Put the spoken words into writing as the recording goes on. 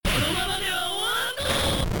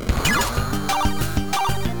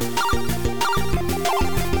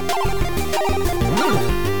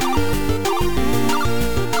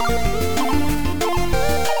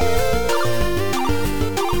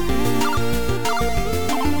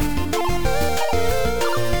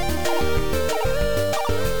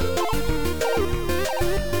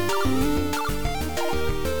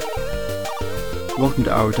welcome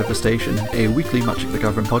to Our Devastation, a weekly Magic the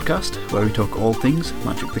Gathering podcast where we talk all things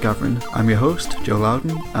Magic the Gathering. I'm your host, Joe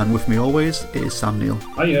Loudon, and with me always is Sam Neal.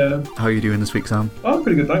 Hiya. How are you doing this week, Sam? Oh,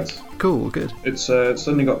 pretty good, thanks. Cool, good. It's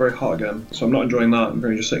suddenly got very hot again, so I'm not enjoying that. I'm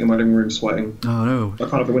really just sitting in my living room sweating. Oh no. I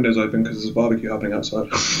can't have the windows open because there's a barbecue happening outside.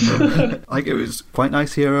 Like, it was quite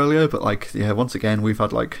nice here earlier, but once again we've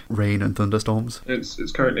had rain and thunderstorms.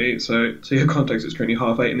 It's currently, so to your context, it's currently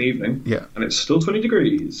 8:30 in the evening. Yeah. And it's still 20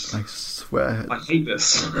 degrees. I swear. I hate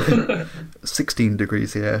this. 16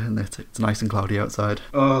 degrees here, and it's nice and cloudy outside.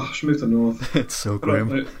 Oh, I should move to the north. It's so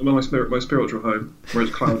grim. I'm on my spiritual home, where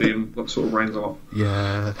it's cloudy and sort of rains a lot.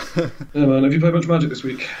 Yeah. Yeah, man, have you played much Magic this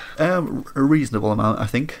week? A reasonable amount, I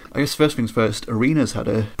think. I guess first things first, Arena's had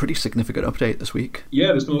a pretty significant update this week. Yeah,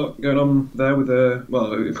 there's been a lot going on there with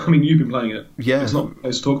you've been playing it. Yeah. It's not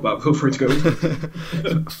nice to talk about, feel free to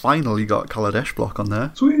go. Finally got Kaladesh block on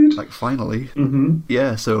there. Sweet. Finally. Mm-hmm.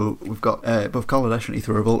 Yeah, so we've got both Kaladesh and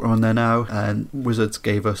Aether Revolt are on there now, and Wizards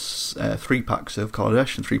gave us 3 packs of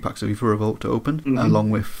Kaladesh and 3 packs of Aether Revolt to open,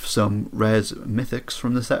 along with some rares mythics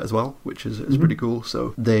from the set as well, which is pretty cool.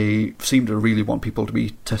 So they seem to really want people to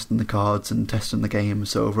be testing the cards and testing the game,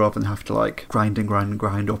 so rather than have to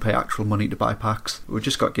grind or pay actual money to buy packs, we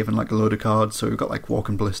just got given a load of cards. So we've got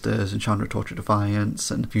Walking Blisters and Chandra Torch of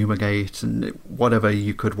Defiance and Fumigate and whatever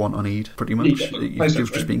you could want or need, pretty much.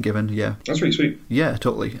 You've just been given. Yeah, that's really sweet. Yeah,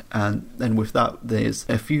 totally. And then with that, there's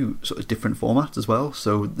a few sort of different formats as well.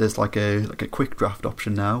 So there's a quick draft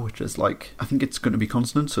option now, which is I think it's going to be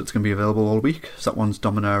constant, so it's going to be available all week. So that one's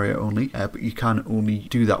Dominaria only, but you can only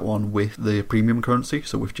do that one with the premium currency,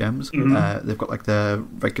 so with gems. They've got their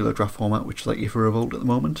regular draft format, which is Aether Revolt at the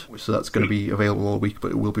moment, so that's going to be available all week,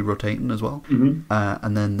 but it will be rotating as well.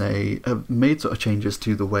 And then they have made sort of changes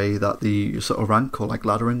to the way that the sort of rank or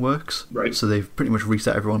laddering works. Right. So they've pretty much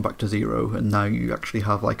reset everyone back to 0, and now you actually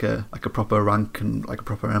have a proper rank and a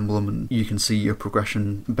proper emblem, and you can see your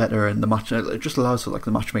progression better, and it just allows for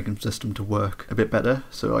the matchmaking system to work a bit better.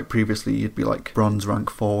 So previously you'd be bronze rank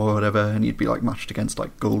 4 or whatever, and you'd be matched against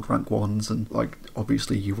gold rank 1s, and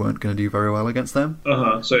obviously you weren't going to do very well against them.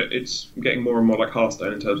 So it's getting more and more like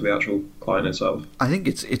Hearthstone in terms of the actual client itself. I think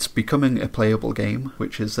it's becoming a playable game,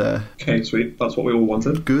 which is okay, sweet. That's what we all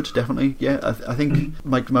wanted. Good, definitely. Yeah, I think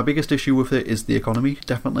my biggest issue with it is the economy.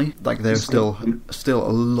 Definitely, there's still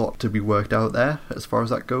a lot to be worked out there as far as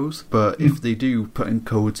that goes. But if they do put in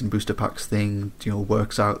codes and booster packs thing,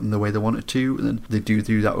 works out in the way they want it to, and then they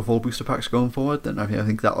do that with all booster packs going forward, then I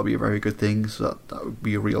think that'll be a very good thing. So that would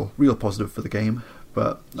be a real positive for the game.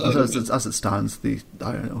 But as it stands,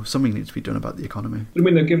 I don't know, something needs to be done about the economy. I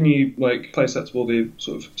mean, they're giving you play sets of all the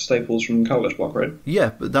sort of staples from Kaladesh block, right?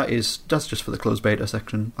 Yeah, but that's just for the closed beta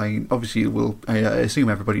section. Obviously I assume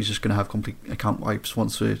everybody's just going to have complete account wipes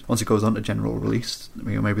once it goes on to general release.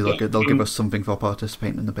 Maybe they'll give us something for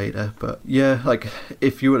participating in the beta. But yeah,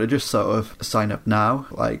 if you were to just sort of sign up now,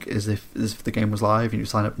 as if the game was live, and you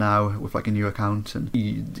sign up now with a new account, and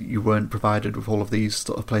you weren't provided with all of these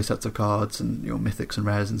sort of play sets of cards and mythics and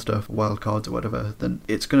rares and stuff, wild cards or whatever, then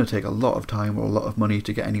it's going to take a lot of time or a lot of money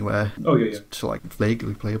to get anywhere. Oh yeah. To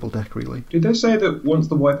vaguely playable deck, really. Did they say that once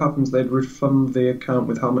the wipe happens, they'd refund the account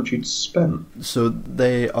with how much you'd spent? So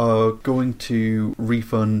they are going to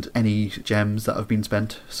refund any gems that have been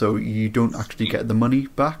spent, so you don't actually get the money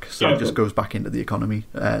back, so it just goes back into the economy.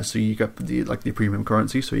 So you get the premium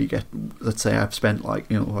currency, so you get, let's say I've spent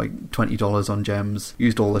 $20 on gems,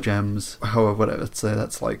 used all the gems, however, whatever, let's say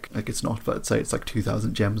that's it's not, but let's say it's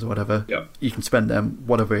 2,000 gems or whatever. Yeah. You can spend them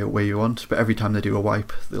whatever way you want, but every time they do a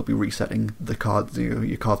wipe, they'll be resetting the cards,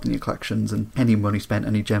 your cards in your collections, and any money spent,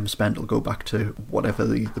 any gems spent, will go back to whatever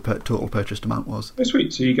the total purchased amount was. Oh,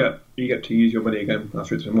 sweet. So you get to use your money again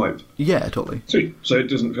after it's been wiped. Yeah, totally. Sweet. So it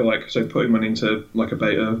doesn't feel putting money into a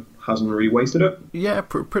beta hasn't really wasted it? Yeah,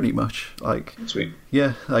 pretty much. Sweet.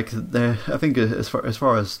 Yeah, I think as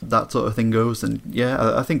far as that sort of thing goes, then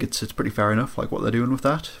yeah, I think it's pretty fair enough, what they're doing with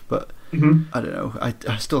that. But I don't know.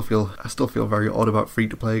 I still feel very odd about free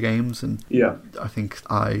to play games, and yeah, I think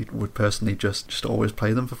I would personally just always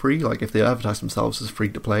play them for free. If they advertise themselves as free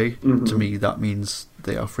to play, to me that means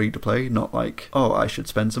they are free to play, not I should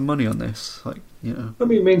spend some money on this. I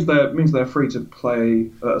mean, it means they're free to play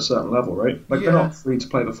at a certain level, right? They're not free to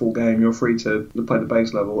play the full game. You're free to play the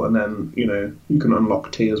base level, and then you can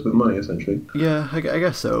unlock tiers with money, essentially. Yeah, I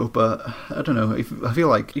guess so, but I don't know. I feel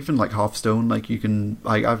like even like Hearthstone, like you can.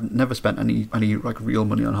 I've never spent any like real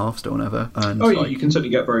money on Hearthstone ever. And you can certainly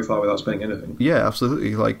get very far without spending anything. Yeah,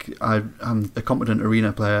 absolutely. Like I'm a competent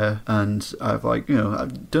arena player, and I've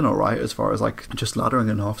I've done all right as far as like just laddering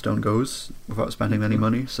in Hearthstone goes without spending any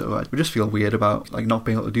money. So I just feel weird about like not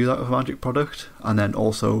being able to do that with a Magic product, and then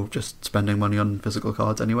also just spending money on physical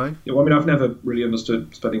cards anyway. Yeah, well, I mean, I've never really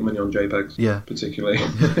understood spending money on JPEGs. Yeah, particularly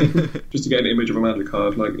just to get an image of a Magic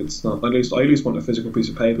card. Like, it's not. I at least want a physical piece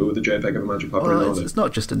of paper with a JPEG of a Magic card. Well, it's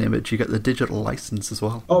not just an image. You get the digital license as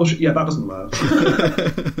well. Oh, yeah, that doesn't matter.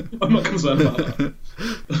 I'm not concerned about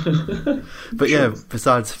that. But yeah,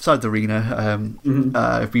 besides Arena,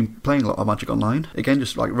 I've been playing a lot of Magic Online. Again,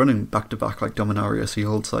 just like running back to back like Dominaria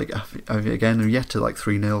sealed. Like I've yet to like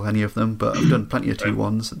 3-0 any of them, but I've done plenty of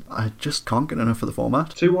 2-1s. And I just can't get enough of the format.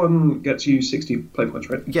 2-1 gets you 60 play points,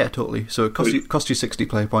 right? Yeah, totally. So it costs you 60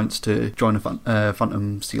 play points to join a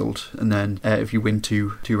Phantom sealed, and then if you win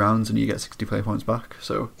two rounds, and you get 60 play points back.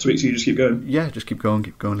 So sweet. So you just keep going. Yeah, just keep going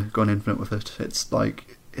infinite with it.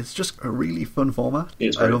 It's just a really fun format.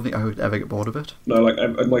 I don't think I would ever get bored of it. No,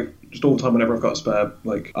 like just all the time whenever I've got a spare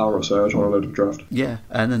like hour or so, I just want to load up a draft. Yeah,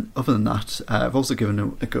 and then other than that, I've also given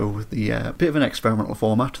a go with the bit of an experimental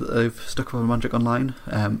format that they've stuck with Magic Online.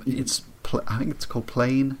 I think it's called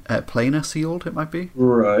Planar Sealed, it might be.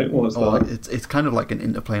 Right, what is that? It's kind of like an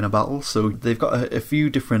interplanar battle, so they've got a few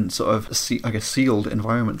different sort of sealed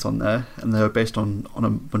environments on there, and they're based on a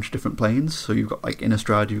bunch of different planes. So you've got like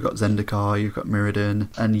Innistrad, you've got Zendikar, you've got Mirrodin,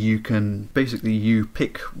 and you can basically you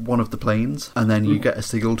pick one of the planes, and then you get a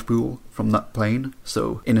sealed pool from that plane.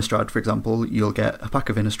 So Innistrad, for example, you'll get a pack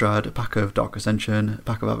of Innistrad, a pack of Dark Ascension, a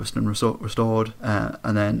pack of Avacyn Restored,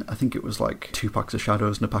 and then I think it was like 2 packs of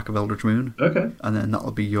Shadows and a pack of Eldritch Moon. Okay. And then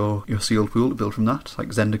that'll be your sealed pool to build from that. Like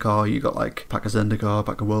Zendikar, you got like a pack of Zendikar, a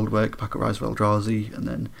pack of Worldwake, a pack of Rise of Eldrazi, and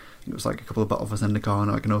then it was like a couple of Battle for Zendikar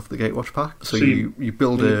and like an Oath of the Gatewatch pack. So you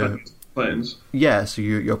build a... planes. Yeah, so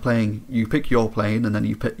you're playing. You pick your plane, and then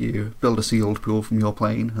you build a sealed pool from your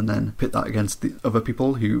plane, and then pit that against the other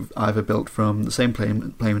people who've either built from the same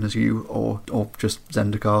plane as you, or just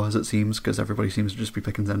Zendikar, as it seems, because everybody seems to just be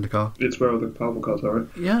picking Zendikar. It's where all the powerful cards are, right?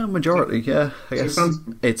 Yeah, majority. Yeah, I guess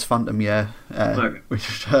it's Phantom. Yeah, okay.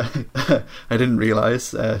 Which I didn't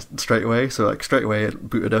realise straight away. So like straight away it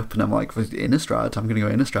booted up, and I'm like, Innistrad. I'm going to go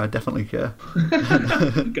Innistrad, definitely. Yeah.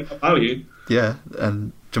 Get the value. Yeah,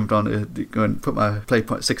 and jumped on to go and put my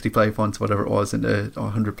 60 play points, whatever it was, or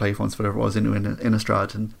 100 play points, whatever it was, into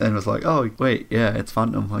Innistrad, and then was like, oh wait, yeah, it's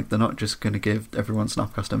Phantom. Like, they're not just going to give everyone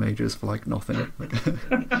Snapcaster Mages for like nothing.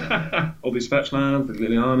 All these fetch lands, the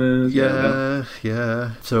Lilianas.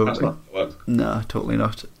 Yeah. So that's not how it works. Nah, totally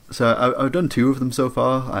not. So I've done 2 of them so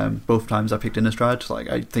far. Both times I picked Innistrad. Like,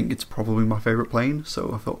 I think it's probably my favourite plane,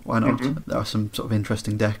 so I thought, why not? There are some sort of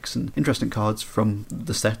interesting decks and interesting cards from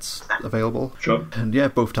the sets available. Sure. And yeah,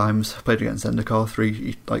 both times I played against Zendikar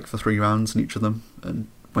for 3 rounds in each of them, and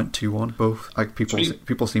went 2-1 both. Like,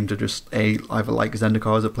 people seem to just either like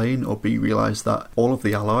Zendikar as a plane, or B, realise that all of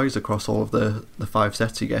the allies across all of the 5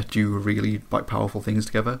 sets you get do really like powerful things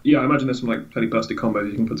together. Yeah, I imagine there's some like pretty busty combos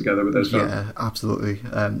you can put together with those cards. Yeah, absolutely.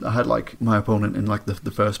 I had like my opponent in like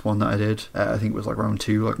the first one that I did, I think it was like round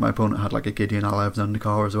 2, like my opponent had like a Gideon ally of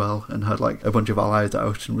Zendikar as well, and had like a bunch of allies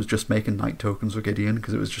out, and was just making night tokens with Gideon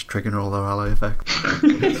because it was just triggering all their ally effects.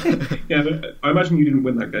 Yeah, but I imagine you didn't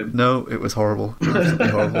win that game. No, it was horrible. Absolutely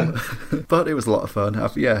horrible. But it was a lot of fun.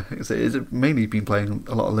 It's mainly been playing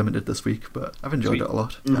a lot of Limited this week, but I've enjoyed it a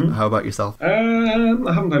lot. How about yourself? I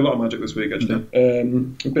haven't played a lot of Magic this week, actually.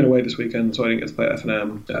 I've been away this weekend, so I didn't get to play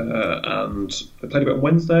FNM. And I played a bit on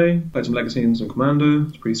Wednesday, played some Legacy and some Commander.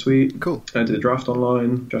 It's pretty sweet. Cool. I did a draft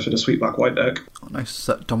online, drafted a sweet black-white deck. Oh, nice.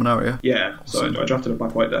 Set Dominaria. Yeah, so I drafted a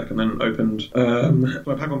black-white deck and then opened...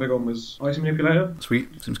 my pack on big one was Icy Manipulator.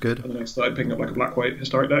 Sweet, seems good. And then I started picking up like a black-white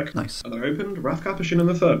historic deck. Nice. And then I opened Wrath Capuchin in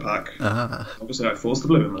the third pack. Obviously I forced the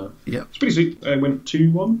blue in there. Yeah. It's pretty sweet. I went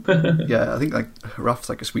 2-1. Yeah, I think like Wrath's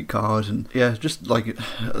like a sweet card, and yeah, just like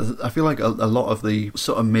I feel like a lot of the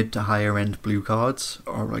sort of mid to higher end blue cards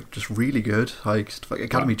are like just really good. Like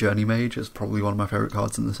Academy Journey Mage is probably one of my favourite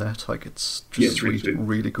cards in the set. Like, it's just sweet,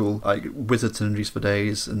 really cool. Like Wizard synergies for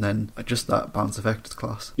days, and then just that bounce effect is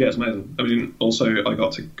class. Yeah, it's amazing. I mean, also I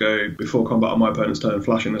got to go before combat on my opponent's turn,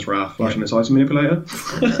 flashing this Wrath, flashing this Icy Manipulator.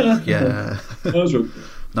 Yeah. That was real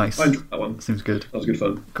nice. I enjoyed that one. Seems good. That was good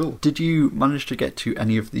fun. Cool. Did you manage to get to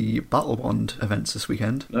any of the Battle Bond events this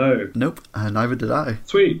weekend? No. Nope. And neither did I.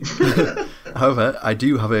 Sweet. However, I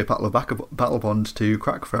do have a Battle Bond to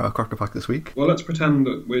crack for our Cracker Pack this week. Well, let's pretend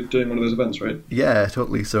that we're doing one of those events, right? Yeah,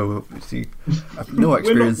 totally. So, see, I've no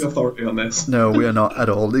experience. We're not the authority on this. No, we are not at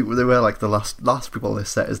all. They were like the last people this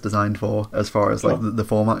set is designed for, as far as like the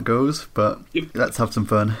format goes. But let's have some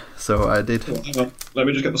fun. So I did. Well, hang on. Let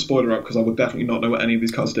me just get the spoiler up because I would definitely not know what any of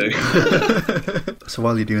these cards do. So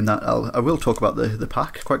while you're doing that, I will talk about the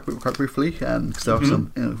pack quite briefly, because there are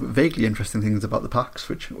some vaguely interesting things about the packs,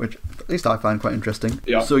 which at least I find quite interesting.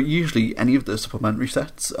 Yeah. So usually any of the supplementary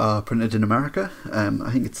sets are printed in America.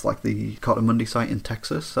 I think it's like the Carta Mundi site in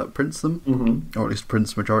Texas that prints them, or at least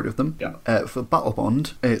prints the majority of them. Yeah. For Battle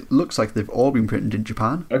Bond, it looks like they've all been printed in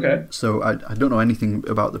Japan. Okay. So I don't know anything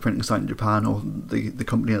about the printing site in Japan or the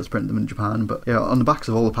company that's printed them in Japan, but yeah, on the backs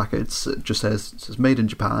of all the packets it just says made in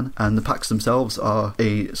Japan, and the packs themselves are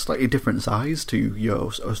a slightly different size to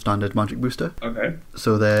your standard Magic booster. Okay.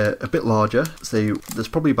 So they're a bit larger. So there's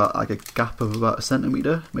probably about like a gap of about a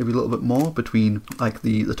centimetre, maybe a little bit more, between like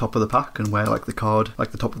the top of the pack and where like the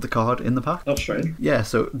top of the card in the pack. That's strange. Yeah,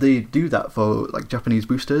 so they do that for like Japanese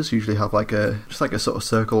boosters. Usually have like a sort of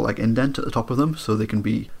circle like indent at the top of them, so they can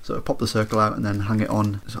be sort of pop the circle out and then hang it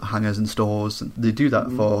on sort of hangers in stores. And they do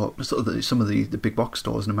that for sort of some of the big box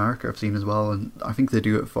stores in America I've seen as well, and I think they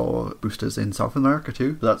do it for boosters in South America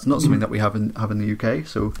too. But that's not something that we have in the UK,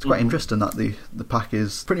 so it's quite interesting that the pack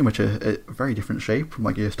is pretty much a very different shape from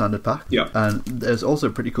like your standard pack. Yeah. And there's also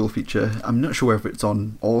a pretty cool feature. I'm not sure if it's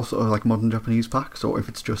on all sort of like modern Japanese packs or if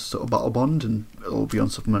it's just sort of Battle Bond and it'll be on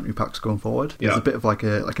supplementary packs going forward. There's a bit of like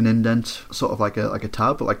an indent, sort of like a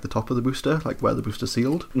tab at like the top of the booster, like where the booster's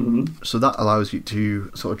sealed. So that allows you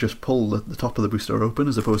to sort of just pull the top of the booster open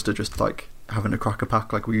as opposed to just like having a cracker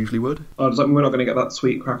pack like we usually would. Oh, does that mean we're not going to get that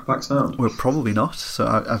sweet cracker pack sound? We're probably not. So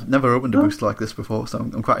I've never opened a booster like this before, so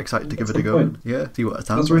I'm quite excited to give it a go. And, see what it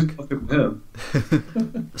sounds like. That's the reason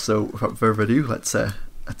people here. So without further ado, let's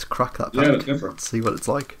crack that pack. Yeah, let's go for it. Let's see what it's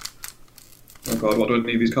like. Oh god, what do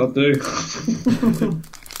any of these cards do?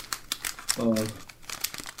 Oh.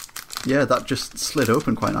 Yeah, that just slid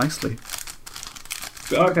open quite nicely.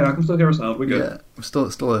 Okay, I can still hear a sound. We're good. Yeah,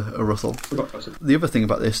 still a rustle. Forgot about it. The other thing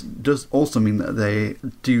about this does also mean that they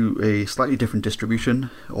do a slightly different distribution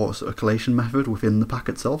or sort of collation method within the pack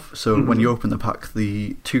itself. So when you open the pack,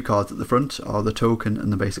 the two cards at the front are the token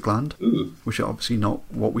and the basic land, which are obviously not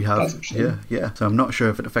what we have here. Yeah, so I'm not sure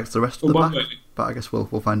if it affects the rest of the pack. But I guess we'll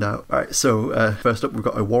find out. Alright, so first up we've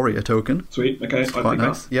got a warrior token. Sweet, okay. It's quite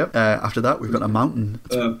nice. That. Yep. After that we've got a mountain.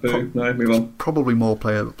 No, move on. Probably more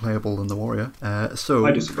playable than the warrior. So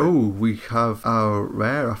I disagree. We have our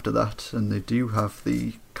rare after that, and they do have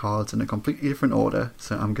the cards in a completely different order,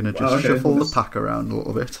 so I'm going to just shuffle the pack around a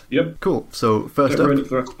little bit. Yep. Cool. So first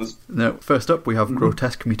up we have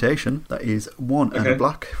Grotesque Mutation. That is 1 and a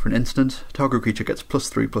black. For an instant, target creature gets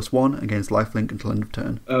 +3/+1 against lifelink until end of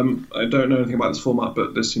turn. I don't know anything about this format,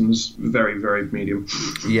 but this seems very, very medium.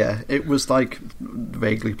 Yeah, it was like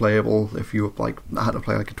vaguely playable if you like had to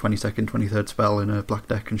play like a 20-second, 23rd spell in a black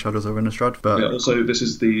deck and Shadows over Innistrad. But yeah, also this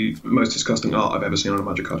is the most disgusting art I've ever seen on a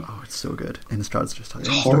Magic card. Oh, it's so good. Innistrad's just like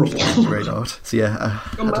horrible. Great art. So yeah,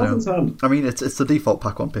 I don't know. I mean, it's the default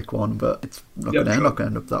pack on pick one, but it's not going to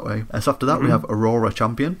end up that way. So after that, we have Aurora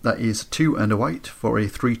Champion. That is 2 and a white for a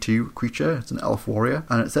 3/2 creature. It's an elf warrior,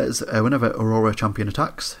 and it says whenever Aurora Champion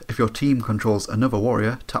attacks, if your team controls another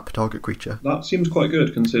warrior, tap target creature. That seems quite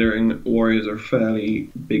good, considering warriors are a fairly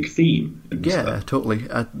big theme. Yeah, totally.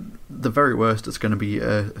 At the very worst, it's going to be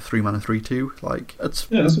a 3-mana 3/2. Like, it's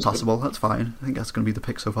passable. Good. That's fine. I think that's going to be the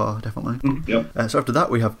pick so far, definitely. So after that,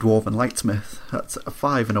 we have Dwarven Lightsmith. That's a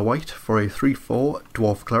 5 and a white for a 3/4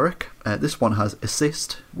 dwarf cleric. This one has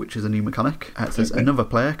Assist, which is a new mechanic. It says another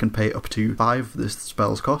player can pay up to 5 this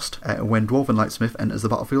spell's cost. When Dwarven Lightsmith enters the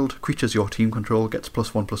battlefield, creatures your team control gets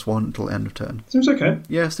 +1/+1 until end of turn. Seems okay.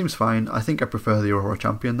 Yeah, seems fine. I think I prefer the Aurora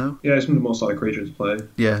Champion though. Yeah, it's one of the more solid creatures to play.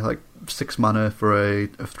 Yeah, like 6 mana for a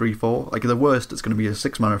 3/4. Like the worst, it's going to be a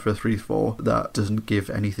 6 mana for a 3/4 that doesn't give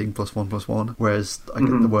anything +1/+1. Whereas like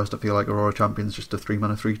the worst, I feel like Aurora Champion's just a 3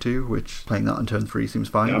 mana 3/2, which playing that on turn 3 seems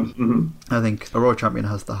fine. Yeah. I think Aurora Champion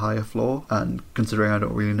has the higher floor, and considering I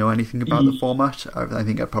don't really know anything about the format, I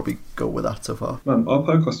think I'd probably go with that so far. Man, our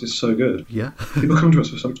podcast is so good. Yeah. People come to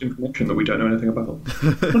us with some information that we don't know anything about.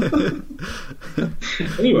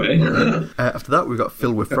 Anyway. After that, we've got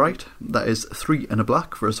Fill with Fright. That is 3 and a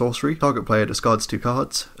black for a sorcery. Target player discards 2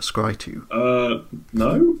 cards. Scry 2.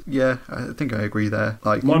 No? Yeah, I think I agree there.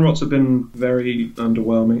 Like, Mine rots have been very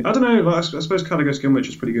underwhelming. I don't know, I suppose Caligo Skinwitch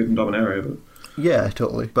is pretty good in Dominaria, but Yeah,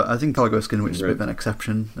 totally. But I think Cargo Skin, which is a bit of an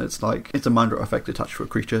exception, it's a mind rot effect attached to a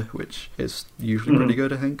creature, which is usually pretty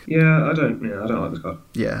good, I think. Yeah, I don't like this card.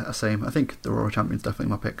 Yeah, same. I think the Aurora Champion's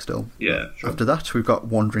definitely my pick still. Yeah, sure. After that, we've got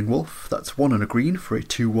Wandering Wolf. That's 1 and a green for a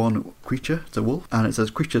 2/1 creature. It's a wolf, and it says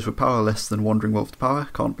creatures with power less than Wandering Wolf's power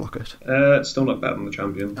can't block it. It's still not better than the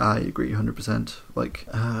champion. I agree 100%.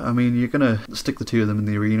 I mean, you're gonna stick the two of them in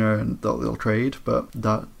the arena and they'll trade, but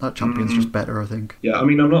that champion's just better, I think. Yeah, I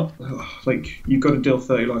mean, I'm not you've got to deal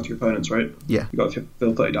 30 life to your opponents, right? Yeah, you've got to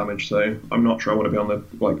deal 30 damage, so I'm not sure I want to be on the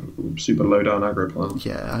super low down aggro plan.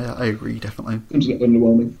 Yeah, I agree, definitely. Seems a bit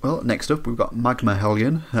underwhelming. Well, next up we've got Magma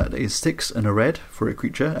Hellion. That is 6 and a red for a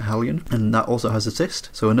creature, a Hellion, and that also has assist.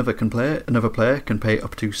 So another player can pay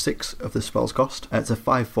up to 6 of the spell's cost. It's a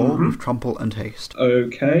 5/4 with trample and haste.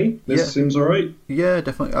 Okay, this seems alright. Yeah,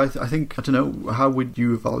 definitely. I think, I don't know, how would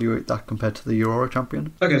you evaluate that compared to the Aurora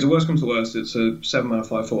Champion? Okay, so worst comes to worst, it's a 7-mana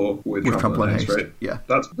 5/4 with trample and haste, right? Yeah.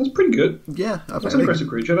 That's pretty good. Yeah, that's an aggressive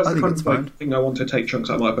creature. That's the kind of thing I want to take chunks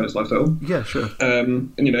out of my opponent's life total. Yeah, sure.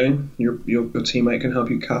 And your teammate can help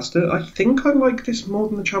you cast it. I think I like this more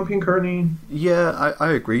than the champion currently. Yeah,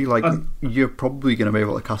 I agree. You're probably going to be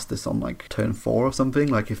able to cast this on turn 4 or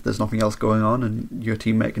something. If there's nothing else going on and your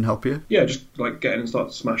teammate can help you. Yeah, just get in and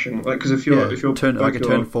start smashing. Because if you're turn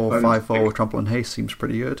 4 5/4 with trample and haste seems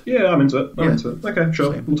pretty good. Yeah, I'm into it. Okay,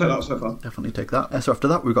 sure. Same. We'll take that so far. Definitely take that. So after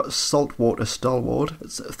that, we've got Saltwater Stalwart.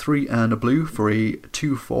 It's 3 and a blue for a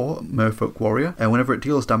 2/4 Merfolk Warrior, and whenever it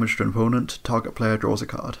deals damage to an opponent, target player draws a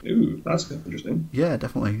card. Ooh, that's interesting. Yeah,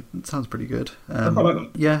 definitely. It sounds pretty good. I quite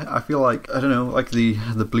like that. Yeah, I feel I don't know,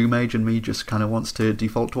 the blue mage in me just kind of wants to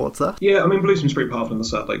default towards that. Yeah, I mean, blue seems pretty powerful in the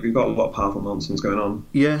set. We've got a lot of powerful nonsense going on.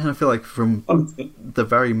 Yeah, and I feel from the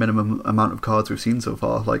very minimum amount of cards we've seen so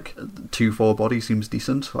far, 2/4 body seems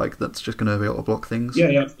decent. That's just going to be able to block things.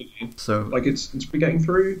 Yeah, absolutely. So it's getting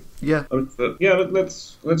through. Yeah.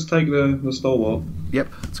 Let's take the Stalwart. Yep,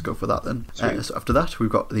 let's go for that then. So after that, we've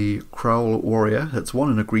got the Crowl Warrior. It's 1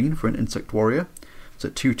 and a green for an Insect Warrior. It's a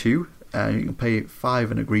 2/2. You can pay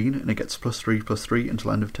 5 and a green, and it gets +3/+3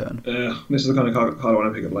 until end of turn. This is the kind of card I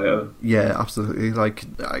want to pick up later. Yeah, absolutely.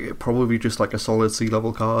 Probably just a solid C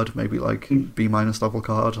level card, maybe B- level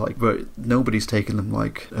card. But nobody's taken them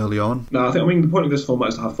early on. No, I mean the point of this format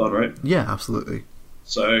is to have fun, right? Yeah, absolutely.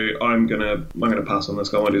 So I'm gonna pass on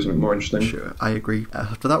this. I want to do something more interesting. Sure, I agree.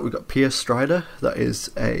 After that, we've got Pierce Strider. That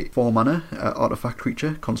is a 4-mana artifact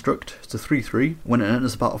creature construct. It's a 3/3. When it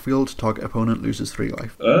enters the battlefield, target opponent loses 3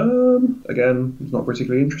 life. Again, it's not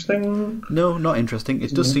particularly interesting. No, not interesting.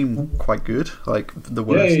 It does seem quite good. The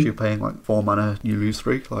worst, you're paying 4 mana, you lose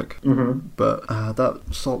 3. But that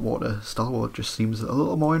Saltwater Stalwart just seems a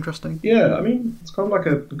little more interesting. Yeah, I mean, it's kind of like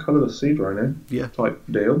a colourless Sea Rhino type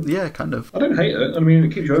deal. Yeah, kind of. I don't hate it. I mean,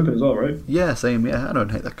 it keeps you open as well, right? Yeah, same. Yeah, I don't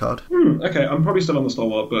hate that card. Okay, I'm probably still on the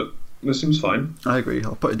Stalwart, but this seems fine. I agree.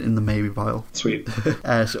 I'll put it in the maybe pile. Sweet.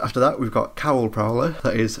 So after that, we've got Cowl Prowler.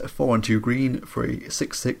 That is 4 and 2 green for a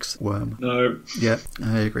 6/6 worm. No. Yeah,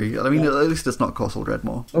 I agree. I mean, at least it's not Colossal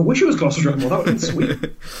Dreadmore. I wish it was Colossal Dreadmore. That would have been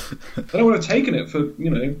sweet. I don't want to have taken it for,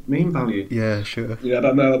 meme value. Yeah, sure. Yeah,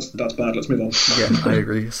 that's bad. Let's move on. Yeah, I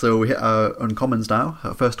agree. So we hit our uncommons now.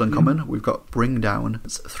 Our first uncommon, we've got Bring Down.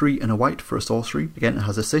 It's 3 and a white for a sorcery. Again, it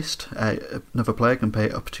has assist. Another player can pay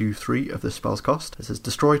up to 3 of the spell's cost. It says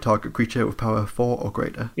destroy target creature with power 4 or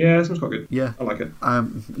greater. Yeah, that sounds quite good. Yeah, I like it.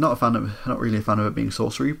 I'm not really a fan of it being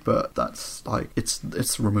sorcery, but that's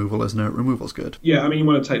it's removal, isn't it? Removal's good. Yeah, I mean, you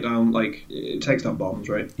want to take down it takes down bombs,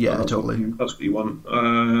 right? Yeah, totally. That's what you want.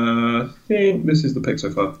 I think this is the pick so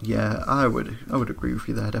far. Yeah, I would agree with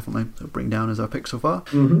you there, definitely. So Bring Down is our pick so far.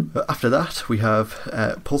 After that, we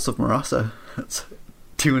have Pulse of Marasa. That's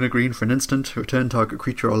 2 and a green for an instant. Return target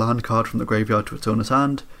creature or land card from the graveyard to its owner's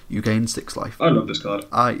hand. You gain 6 life. I love this card.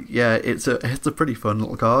 It's a pretty fun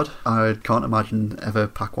little card. I can't imagine ever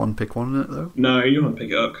pick one in it though. No, you don't want to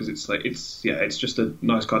pick it up because it's just a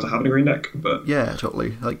nice card to have in a green deck. But yeah,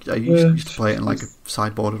 totally. I used to play it in a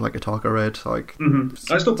sideboard of a Targa Red.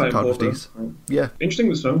 I still play it Porter. Yeah. Interesting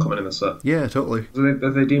there's no uncommon in this set. Yeah, totally.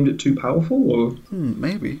 Have they deemed it too powerful or?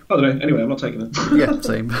 Maybe. I don't know. Anyway, I'm not taking it. Yeah,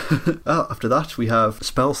 same. After that, we have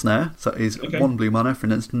Spell Snare. So that is 1 blue mana for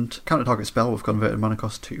an instant. Counter target spell with converted mana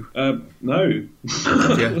cost 2. No.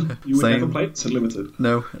 Yeah, you would never play it so limited.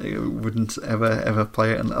 No, I wouldn't ever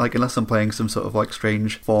play it, and unless I'm playing some sort of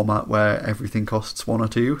strange format where everything costs 1 or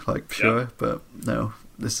 2. Sure, but no.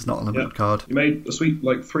 This is not a limited card. You made a sweet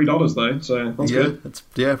 $3 though, so that's good.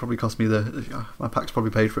 It probably cost me my pack's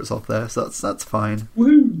probably paid for itself there, so that's fine.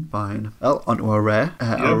 Woohoo! Fine. Well, onto our rare.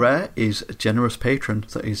 Our rare is Generous Patron.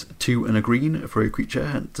 So it's 2 and a green for a creature,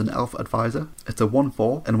 and it's an elf advisor. It's a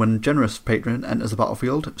 1/4, and when Generous Patron enters the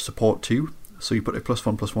battlefield, support 2. So you put a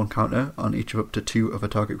 +1/+1 counter on each of up to 2 of a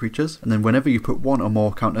target creatures, and then whenever you put 1 or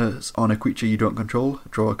more counters on a creature you don't control,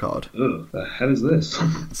 draw a card. Ugh, the hell is this?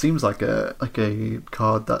 It seems like a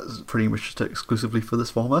card that's pretty much exclusively for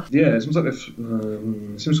this format. Yeah, it seems like it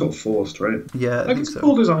seems sort of forced, right? Yeah, I think it's so. a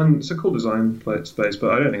cool design. It's a cool design space,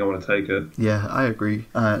 but I don't think I want to take it. Yeah, I agree.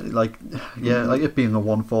 Like it being a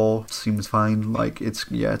 1/4 seems fine. Like it's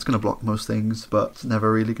going to block most things, but it's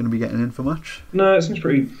never really going to be getting in for much. No, it seems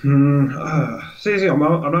pretty. See, I'm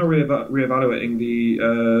now reevaluating the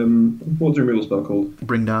what's the removal spell called?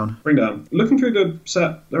 Bring down. Looking through the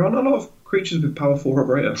set, there aren't a lot of creatures with power 4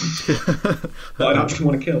 operator that I'd actually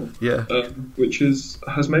want to kill. Yeah. Which has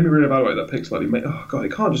made me reevaluate that pick slightly. Oh god,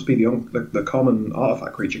 it can't just be the common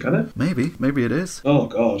artifact creature, can it? Maybe it is. Oh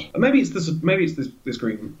god, maybe it's this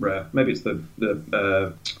green rare. Maybe it's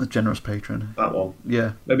the Generous Patron. that one.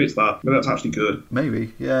 Yeah. Maybe it's that. Maybe that's actually good.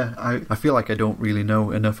 Maybe. Yeah. I feel like I don't really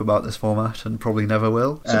know enough about this format and probably never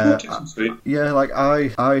will. Sweet. Yeah, like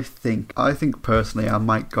I think personally I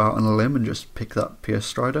might go out on a limb and just pick that Pierce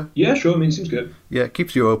Strider. Yeah, sure. I mean, it seems good. Yeah, it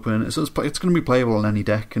keeps you open. It's going to be playable on any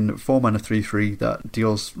deck, and 4 mana 3/3 that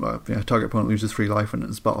deals target opponent loses 3 life when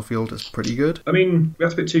it's battlefield is pretty good. I mean, we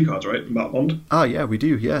have to pick 2 cards, right? In Battle Bond. Ah, yeah, we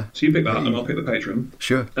do. Yeah. So you pick that, and I'll pick the Patron.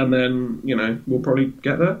 Sure. And then we'll probably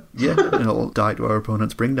get there. Yeah, and it'll die to our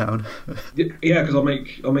opponent's bring down. Yeah, because I'll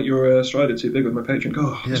make your Strider too big with my Patron.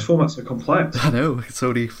 God, this format's so complex. I know, it's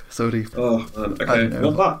so deep. Oh man. Okay.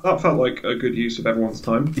 Well, that felt like a good use of everyone's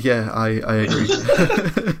time. Yeah, I agree.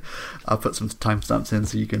 I'll put some timestamps in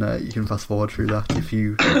so you can fast forward through that if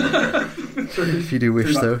you if you do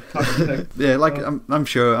wish so. Yeah, like I'm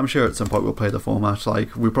sure at some point we'll play the format.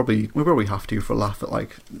 Like we probably have to for a laugh at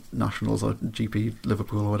like Nationals or GP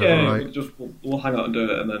Liverpool or whatever. Yeah, right? We'll hang out and do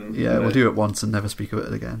it, and then we'll do it once and never speak of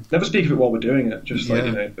it again. Never speak of it while we're doing it. Just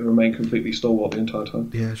remain completely stalwart the entire time.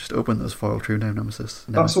 Yeah, just open those foil true name nemesis.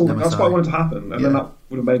 That's all. That's what I wanted to happen, and then that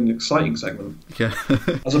would have made an exciting segment. Yeah.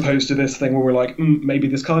 As opposed to this thing where we're like, maybe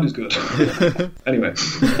this card is good. Anyway.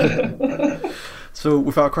 So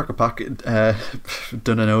with our Cracker Pack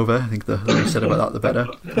done and over, I think the more said about that the better.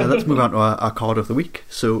 Let's move on to our card of the week.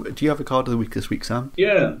 So do you have a card of the week this week, Sam?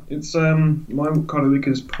 Yeah, it's my card of the week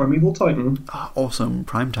is Primeval Titan. Awesome,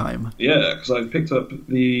 prime time. Yeah, because I've picked up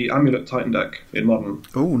the Amulet Titan deck in Modern.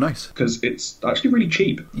 Oh, nice. Because it's actually really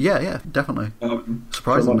cheap. Yeah, definitely.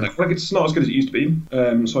 Surprisingly, like it's not as good as it used to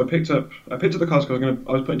be. So I picked up the cards because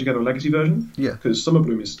I was putting together a Legacy version. Yeah. Because Summer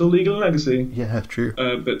Bloom is still legal in Legacy. Yeah, true.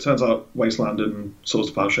 But it turns out Wasteland and Swords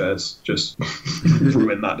to Plowshares just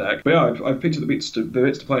ruin that deck. But yeah, I've picked up the bits to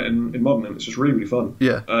play it in Modern, and it's just really, really fun.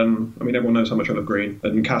 Yeah. I mean, everyone knows how much I love green,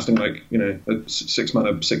 and casting a 6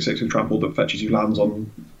 mana 6/6 with trample that fetches you lands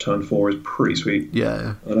on turn 4 is pretty sweet.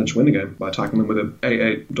 Yeah. And I just win the game by attacking them with an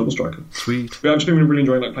 8/8 double striker. Sweet. But I've just been really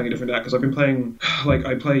enjoying playing a different deck because I've been playing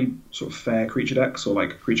I play sort of fair creature decks or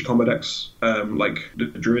creature combo decks, like the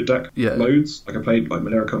Druid deck loads. I played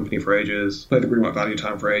Monero Company for ages, played the Green White Value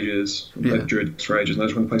Town for ages, played Druid for ages, and I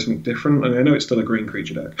just want to play something different. I mean, I know it's still a green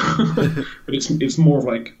creature deck, but it's more of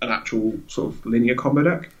an actual sort of linear combo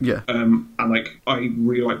deck. Yeah. And I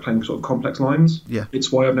really like playing sort of complex lines. Yeah.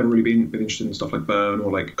 It's why I've never really been interested in stuff like Burn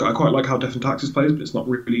or I quite like how Death and Taxes plays, but it's not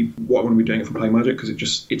really what I want to be doing if I'm playing Magic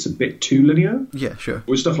because it's a bit too linear. Yeah, sure.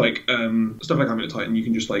 With stuff like Amulet Titan, you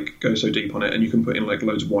can just go so deep on it, and you can put in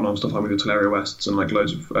loads of one-arm stuff with the Teleria Wests and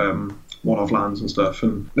loads of one-off lands and stuff.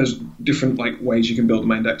 And there's different ways you can build the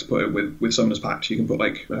main deck to put it with Summoner's Pact. You can put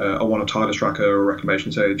a one-off Tireless Tracker or a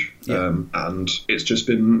Reclamation Sage, and it's just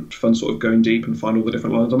been fun sort of going deep and find all the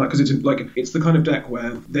different lines on that because it's the kind of deck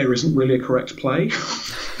where there isn't really a correct play.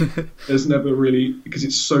 There's never really, because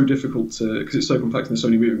it's so difficult because it's so complex and there's so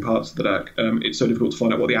many moving parts of the deck. It's so difficult to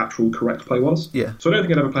find out what the actual correct play was. Yeah. So I don't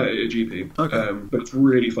think I'd ever play it at a GP. Okay. But it's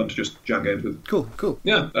really fun to just jam games with. Cool.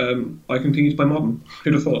 Yeah. I continue to play Modern.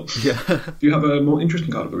 Who'd have thought? Yeah. Do you have a more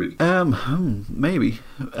interesting card of the week? Maybe.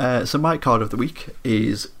 So my card of the week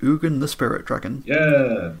is Ugin the Spirit Dragon.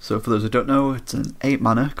 Yeah. So for those who don't know, it's an 8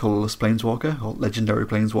 mana colourless planeswalker, or legendary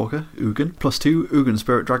planeswalker, Ugin. +2, Ugin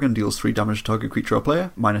Spirit Dragon deals 3 damage to target creature or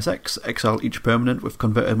player. -X, exile each permanent with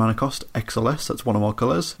converted mana cost X or less, that's 1 or more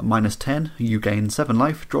colours. -10, you gain 7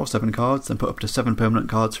 life, draw 7 cards, then put up to 7 permanent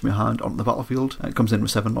cards from your hand onto the battlefield. And it comes in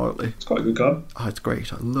with 7 loyalty. It's quite a good card. Oh, it's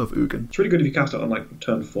great. I love Ugin. It's really good if you cast it on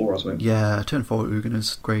turn 4 or something. Yeah, turn 4 Ugin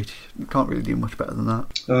is great. You can't really do much better than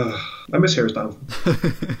that. I miss Heroes Down.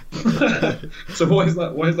 So why is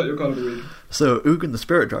that your card of the week? So Ugin the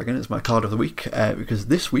Spirit Dragon is my card of the week because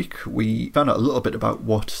this week we found out a little bit about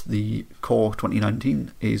what the Core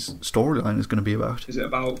 2019 storyline is going to be about. Is it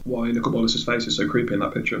about why Nicol Bolas's face is so creepy in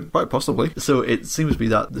that picture? Quite possibly. So it seems to be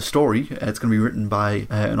that the story, it's going to be written by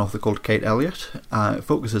an author called Kate Elliott. It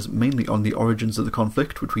focuses mainly on the origins of the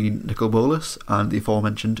conflict between Nicol Bolas and the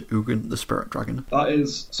aforementioned Ugin the Spirit Dragon. That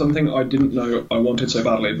is something I didn't know I wanted so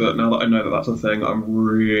badly, but now that I know that that's a thing, I'm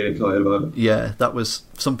really excited about it. Yeah, that was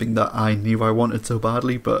something that I knew I wanted so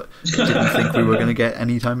badly, but didn't think we were going to get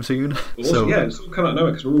anytime soon. Also, yeah, it's all come out of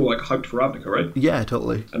nowhere because we're all like hyped for Ravnica, right? Yeah,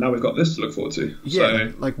 totally. And now we've got this to look forward to. Yeah,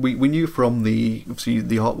 so, like we knew from the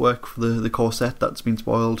artwork for the core set that's been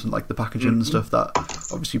spoiled and like the packaging and stuff that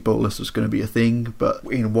obviously Bolas was going to be a thing, but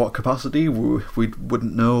in what capacity we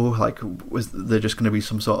wouldn't know. Like, was there just going to be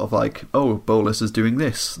some sort of like, oh, Bolas is doing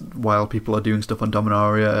this while people are doing stuff on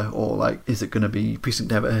Dominaria, or like, is it going to be piecing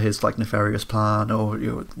together his like nefarious plan, or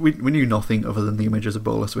we knew nothing other than the images of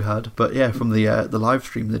Bolas we had. But yeah, from the live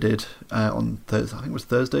stream they did on Thursday, I think it was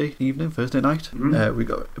Thursday night, we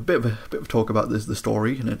got a bit of talk about the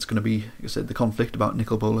story, and it's going to be, like I said, the conflict about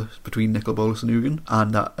between Nicol Bolas and Ugin,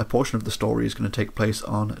 and that a portion of the story is going to take place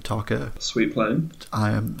on Tarka. Sweet plane.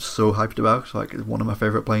 I am so hyped about, like, it's one of my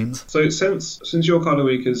favourite planes. So since your card of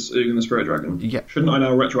the week is Ugin the Spirit Dragon, shouldn't I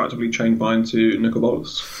now retroactively chain mine to Nicol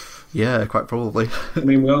Bolas? Yeah, quite probably. I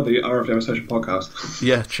mean, we are the RF Devastation podcast.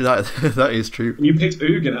 Yeah, that is true. And you picked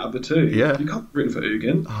Ugin out of the two. Yeah. You can't root for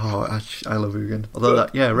Ugin. Oh, I love Ugin. Although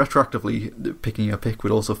retroactively picking a pick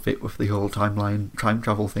would also fit with the whole time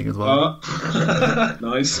travel thing as well.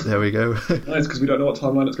 Nice. There we go. Nice, because we don't know what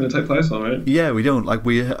timeline it's going to take place on, right? Yeah, we don't. Like,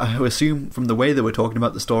 I assume from the way they were talking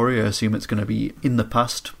about the story, I assume it's going to be in the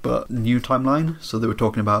past, but new timeline. So they were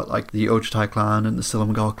talking about, like, the Ojutai clan and the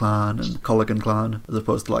Silumgar clan and the Kolaghan clan, as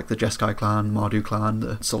opposed to, like, the Jeskai clan, Mardu clan,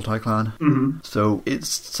 the Sultai clan. Mm-hmm. So it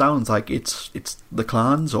sounds like it's the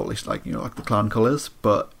clans, or at least like like the clan colours,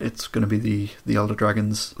 but it's going to be the Elder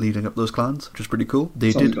Dragons leading up those clans, which is pretty cool.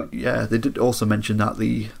 They did also mention that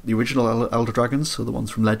the original Elder Dragons, so the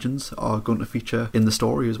ones from Legends, are going to feature in the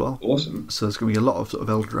story as well. Awesome. So there's going to be a lot of sort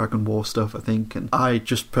of Elder Dragon War stuff, I think, and I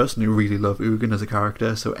just personally really love Ugin as a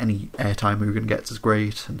character, so any airtime Ugin gets is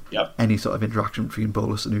great, and any sort of interaction between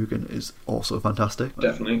Bolas and Ugin is also fantastic.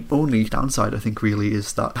 Definitely. Only downside, I think, really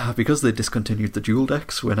is that because they discontinued the dual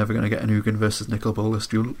decks, we're never going to get an Ugin versus Nicol Bolas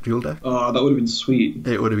dual deck. Oh, that would have been sweet.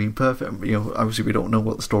 It would have been perfect. Obviously we don't know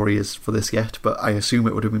what the story is for this yet, but I assume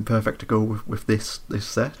it would have been perfect to go with this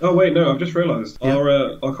set. Oh wait, no, I've just realised.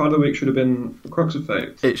 Our card of the week should have been Crux of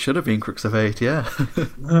Fate. It should have been Crux of Fate, yeah.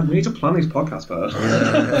 Man, we need to plan these podcasts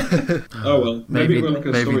better. Oh well, maybe we'll look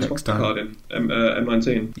at a story next time. Card in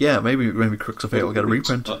M19. Yeah, maybe Crux of Fate will get a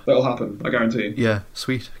reprint. That'll happen, I guarantee. Yeah,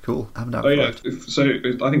 sweet, cool. I haven't So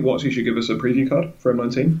I think Watsy should give us a preview card for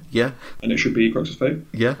M19. Yeah. And it should be Crux of Fate.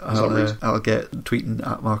 Yeah, I'll get tweeting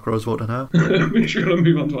at Mark Rosewater now. Make sure we'll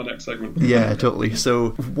move on to our next segment. Yeah, totally. So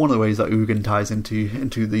one of the ways that Ugin ties into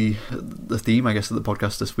the theme, I guess, of the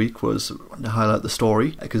podcast this week was to highlight the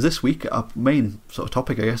story, because this week our main sort of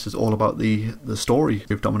topic, I guess, is all about the story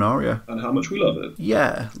of Dominaria and how much we love it.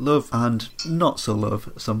 Yeah, love and not so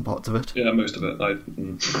love some parts of it. Yeah, most of it. I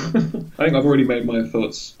think I've already made my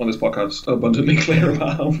thoughts on this podcast abundantly clear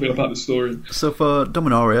about how I feel about the story. So for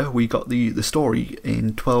Dominaria, we got the story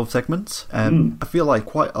in 12 segments. I feel like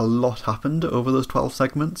quite a lot happened over those 12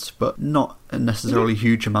 segments, but not a necessarily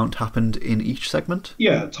huge amount happened in each segment.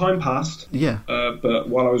 Yeah, time passed. Yeah. But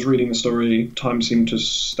while I was reading the story, time seemed to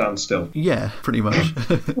stand still. Yeah, pretty much.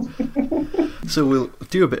 So we'll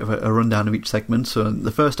do a bit of a rundown of each segment. So in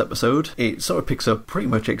the first episode, it sort of picks up pretty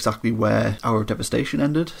much exactly where Hour of Devastation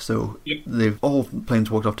ended. So they've all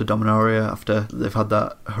planeswalked off to Dominaria after they've had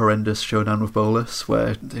that horrendous showdown with Bolas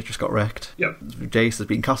where they just got wrecked. Yep. Jace has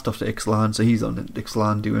been cast off to Ixalan, so he's on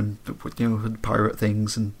Ixalan doing pirate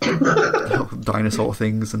things and dinosaur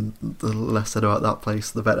things, and the less said about that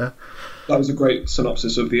place, the better. That was a great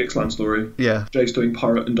synopsis of the Ixalan story. Yeah. Jace doing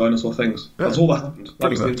pirate and dinosaur things. That's all that happened.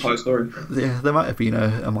 That was the entire story. Yeah, there might have been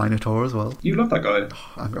a Minotaur as well. You love that guy.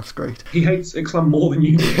 Oh, that's great. He hates Ixalan more than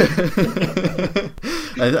you do.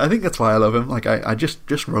 I think that's why I love him. Like, I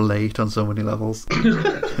just relate on so many levels.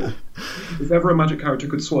 If ever a magic character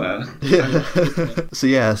could swear. Yeah.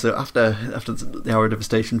 So after the Hour of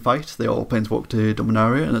Devastation fight, they all planeswalk to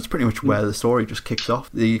Dominaria, and that's pretty much where the story just kicks off.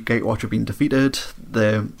 The Gatewatch have been defeated.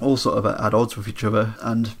 They're all sort of at odds with each other,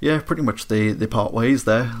 and pretty much they part ways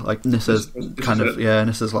there. Like Nissa's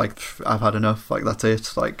Nissa's like, I've had enough. Like, that's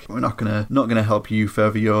it. Like, we're not gonna help you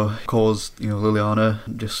further your cause, Liliana.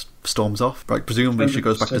 Just storms off. Like, presumably she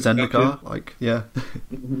goes back to Zendikar. Like, yeah.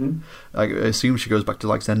 I assume she goes back to,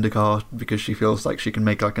 like, Zendikar because she feels like she can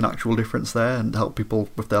make, like, an actual difference there and help people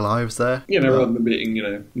with their lives there. Rather than beating,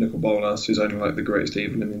 Nicol Bolas, who's only, like, the greatest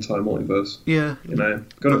evil in the entire multiverse. Yeah.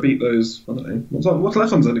 Got to beat those, I don't know, what's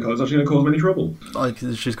left on Zendikar is actually going to cause them any trouble. Like,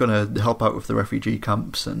 she's going to help out with the refugee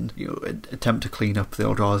camps and, attempt to clean up the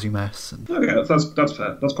Eldrazi mess. And, okay, that's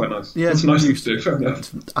fair. That's quite nice. Yeah, that's nice to do. Fair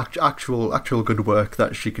enough. Actual good work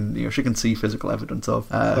that she can see physical evidence of.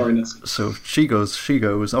 Very nice. So she goes,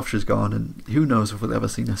 off she's gone, and who knows if we'll ever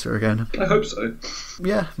see Nissa again. I hope so.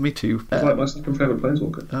 Yeah, me too. It's like my second favourite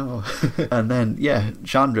Planeswalker. Oh. And then,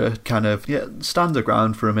 Chandra kind of, stands her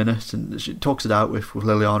ground for a minute, and she talks it out with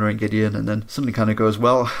Liliana and Gideon, and then suddenly kind of goes,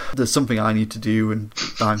 well, there's something I need to do, and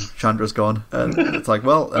bang, Chandra's gone. And it's like,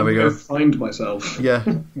 well, there we go. Find myself. Yeah,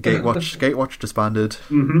 Gatewatch disbanded.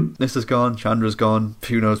 Nissa's gone, Chandra's gone,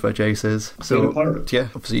 who knows where Jace is. So, a pirate. Yeah,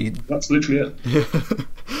 obviously. That's literally it.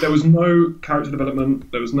 There was no character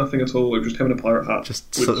development, there was nothing at all, it was just him in a pirate hat.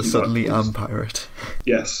 Just suddenly I'm pirate.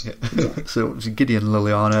 Yes. Yeah. Exactly. So Gideon and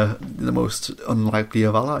Liliana, the most unlikely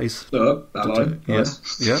of allies. Ally.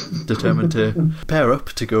 Nice. Yeah, determined to pair up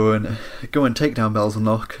to go and take down Bells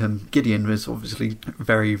Unlock, and Gideon is obviously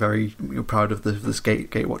very, very proud of this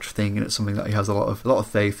Gatewatch thing, and it's something that he has a lot of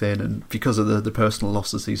faith in, and because of the personal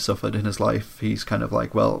losses he's suffered in his life, he's kind of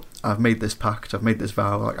like, well, I've made this pact, I've made this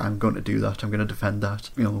vow, like, I'm going to do that, I'm going to defend that.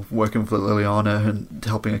 Working for Liliana and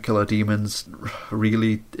helping her kill her demons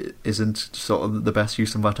really isn't sort of the best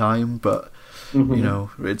use of my time, but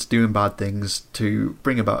it's doing bad things to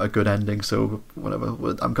bring about a good ending, so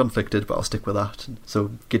whatever, I'm conflicted, but I'll stick with that.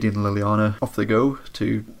 So Gideon and Liliana, off they go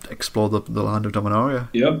to explore the land of Dominaria.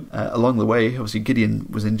 Yep. Along the way, obviously Gideon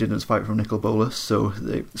was injured in his fight from Nicol Bolas, so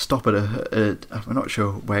they stop at I'm not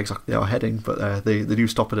sure where exactly they are heading, but they do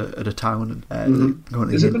stop at a town. And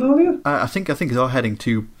is it Benalia? I think they are heading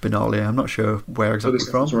to Benalia. I'm not sure where exactly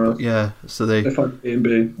from. But yeah, so they find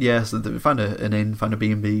B&B. Yeah, so they find an inn, find a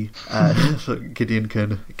B&B. So Gideon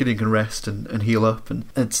can rest and heal up, and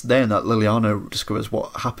it's then that Liliana discovers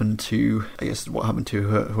what happened to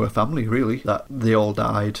her family, really, that they all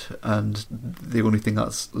died, and the only thing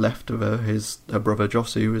that's left of her is her brother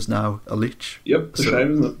Josu is now a lich. Yep, it's a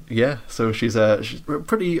shame, isn't it? Yeah, so she's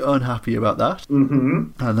pretty unhappy about that.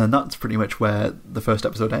 And then that's pretty much where the first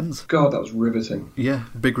episode ends. God, that was riveting. Yeah,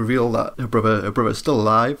 big reveal that her brother's still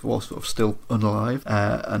alive, or sort of still unalive,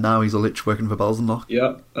 and now he's a lich working for Bells Unlock.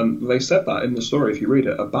 Yeah, and they said that in the story, if you read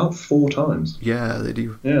it, about 4 times. Yeah, they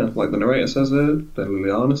do. Yeah, like the narrator says it, then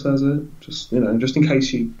Liliana says it, just in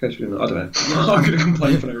case you didn't, I don't know. I'm going to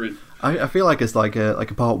complain for no reason. I feel like it's like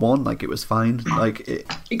a part one, like it was fine. Like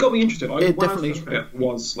it got me interested. It definitely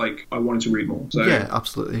was like I wanted to read more. So. Yeah,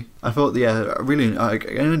 absolutely. I thought, I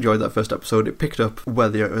enjoyed that first episode. It picked up where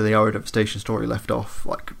the Hour of Devastation story left off,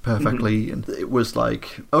 like perfectly, and it was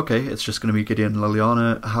like, okay, it's just going to be Gideon and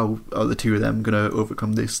Liliana. How are the two of them going to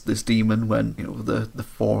overcome this demon when the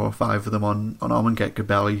 4 or 5 of them on Armageddon could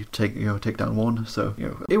barely take down one? So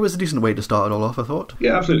it was a decent way to start it all off, I thought.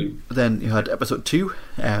 Yeah, absolutely. Then you had episode 2,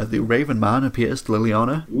 the Raven Man appears to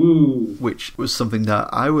Liliana. Ooh. Which was something that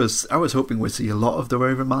I was hoping we'd see a lot of the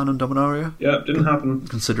Raven Man on Dominaria. Yeah, it didn't happen.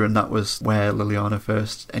 Considering that was where Liliana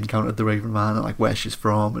first encountered the Raven Man and like where she's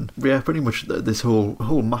from, and pretty much this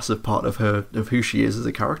whole massive part of who she is as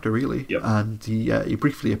a character, really. Yep. And he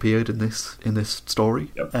briefly appeared in this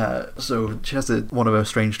story. Yep. So she has one of her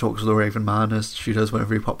strange talks with the Raven Man, as she does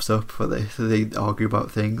whenever he pops up, where they argue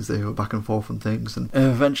about things, they go back and forth on things, and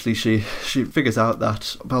eventually she figures out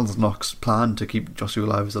that Bells Unlock's plan to keep Josu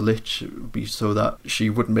alive as a lich would be so that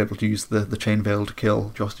she wouldn't be able to use the chain veil to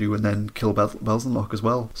kill Josu and then kill Bells Unlock as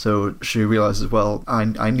well. So she realises, well,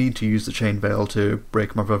 I need to use the chain veil to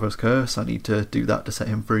break my brother's curse. I need to do that to set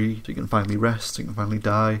him free, so he can finally rest, so he can finally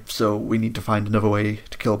die. So we need to find another way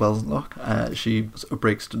to kill Bells Unlock. She sort of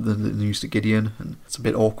breaks the news to Gideon, and it's a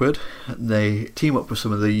bit awkward. They team up with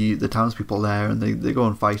some of the townspeople there, and they go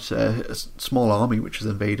and fight a small army which is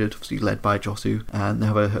invaded, obviously led by Josu, and they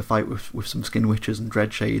have a fight with some skin witches and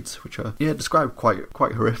dread shades, which are described quite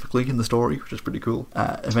horrifically in the story, which is pretty cool.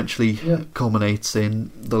 Eventually culminates in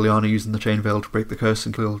Liliana using the chain veil to break the curse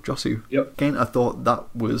and kill Josu. Yep. Again, I thought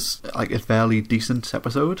that was like a fairly decent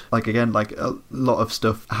episode. Like again, like a lot of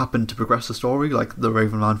stuff happened to progress the story. Like the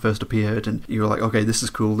Raven Man first appeared, and you were like, okay, this is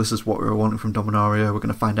cool. This is what we were wanting from Dominaria. We're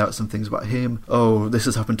going to find out some things about him. Oh, this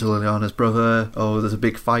has happened to Liliana's brother. Oh, there's a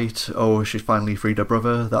big fight. Oh, she's finally freed her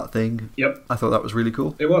brother. That thing. Yep. I thought that was really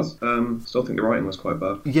cool. It was. Still think the writing was quite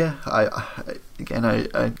bad. Yeah, I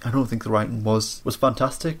don't think the writing was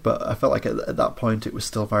fantastic, but I felt like at that point it was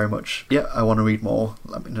still very much, I want to read more.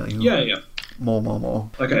 Let me know. Yeah. More.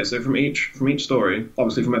 Okay, so from each story,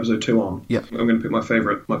 obviously from episode 2 on, Yeah. I'm going to pick my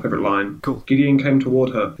favourite line. Cool. Gideon came toward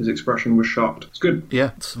her. His expression was shocked. It's good.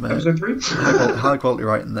 Yeah. It's, Episode 3? high quality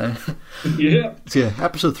writing there. Yeah. So yeah,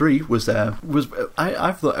 episode 3 was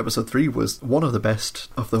I thought episode 3 was one of the best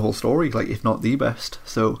of the whole story, like if not the best.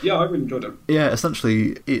 So Yeah, I really enjoyed it. yeah,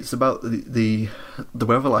 essentially it's about the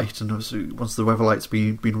Weatherlight, and obviously once the Weatherlight's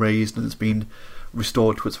been raised and it's been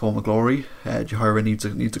restored to its former glory, Jahaira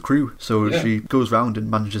needs a crew. So Yeah. she goes round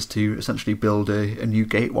and manages to essentially build a new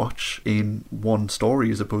Gatewatch in one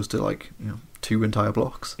story as opposed to like 2 entire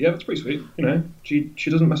blocks. Yeah, that's pretty sweet.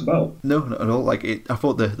 She doesn't mess about. No, not at all. Like I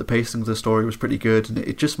thought the pacing of the story was pretty good, and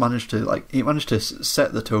it just managed to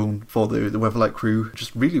set the tone for the Weatherlight crew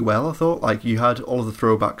just really well. I thought like you had all of the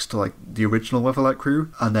throwbacks to like the original Weatherlight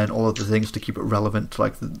crew, and then all of the things to keep it relevant to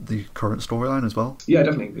like the current storyline as well. Yeah,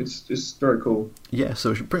 definitely. It's very cool. Yeah,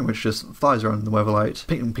 so she pretty much just flies around in the Weatherlight,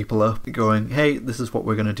 picking people up, going, "Hey, this is what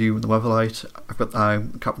we're going to do in the Weatherlight.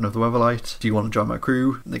 I'm captain of the Weatherlight. Do you want to join my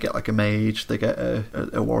crew?" And they get like a mage, they get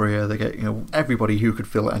a warrior, they get everybody who could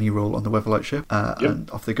fill any role on the Weatherlight ship,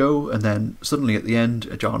 and off they go. And then suddenly at the end,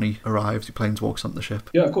 Ajani arrives. He planeswalks on the ship.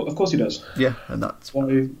 Yeah, of course he does. Yeah, and that's Why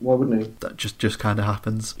wouldn't he? that just kind of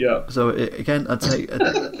happens. Yeah. So again, I'd say,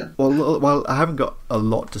 well, I haven't got a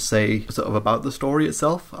lot to say sort of about the story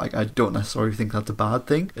itself. I don't necessarily think that's a bad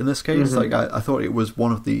thing in this case. Mm-hmm. Like I thought it was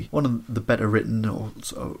one of the better written or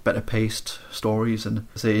sort of better paced stories, and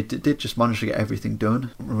say it did just manage to get everything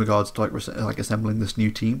done in regards to like assembling this new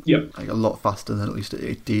team. Yep. Like a lot faster than at least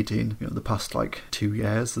it did in the past like 2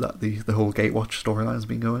 years that the whole Gatewatch storyline has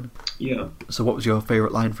been going. Yeah. So what was your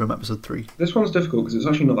favourite line from episode 3? This one's difficult because it's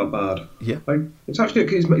actually not that bad. Yeah. Like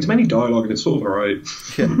it's mainly dialogue and it's sort of alright.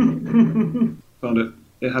 Yeah. Found it.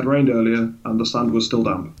 It had rained earlier and the sand was still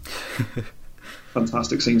damp.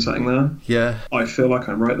 Fantastic scene setting there. Yeah. I feel like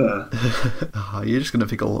I'm right there. You're just going to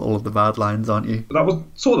pick all of the bad lines, aren't you? That was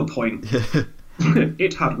sort of the point.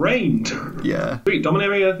 It had rained. Yeah. Sweet,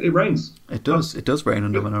 Dominaria, it rains. It does. It does rain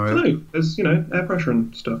on Dominaria. No, there's, air pressure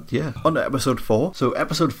and stuff. Yeah. On to episode 4. So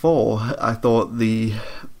episode 4, I thought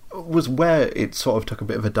was where it sort of took a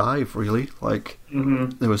bit of a dive, really. Like,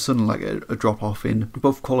 there was suddenly like a drop off in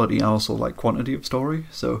both quality and also like quantity of story.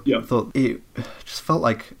 So I thought it just felt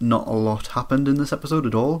like not a lot happened in this episode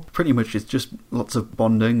at all. Pretty much it's just lots of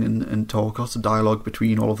bonding and talk, lots of dialogue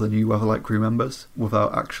between all of the new Weatherlight crew members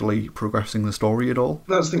without actually progressing the story at all.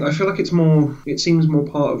 That's the thing. I feel like it seems more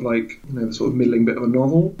part of like, the sort of middling bit of a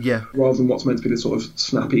novel. Yeah. Rather than what's meant to be this sort of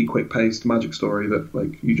snappy, quick-paced magic story that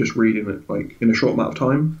like you just read in a short amount of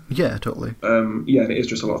time. Yeah, totally. And it is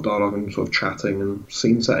just a lot of dialogue and sort of chatting and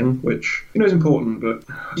scene setting, which is important, but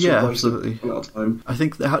yeah, absolutely. A lot of time. I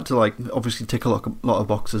think they had to like obviously tick a lot of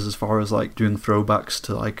boxes as far as like doing throwbacks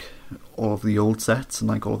to like all of the old sets, and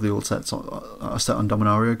like all of the old sets are set on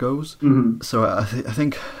Dominaria goes. Mm-hmm. So I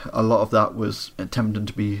think a lot of that was attempted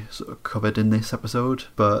to be sort of covered in this episode,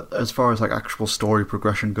 but as far as like actual story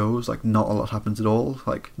progression goes, like not a lot happens at all.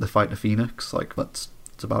 Like the fight to Phoenix, like that's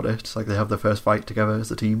about it. It's like they have their first fight together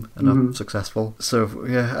as a team and are successful. So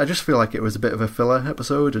yeah, I just feel like it was a bit of a filler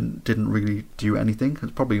episode and didn't really do anything.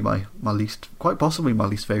 It's probably quite possibly my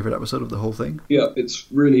least favourite episode of the whole thing. Yeah, it's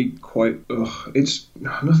really quite it's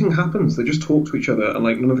nothing happens. They just talk to each other and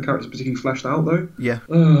like none of the characters are particularly fleshed out though. Yeah.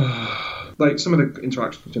 Like some of the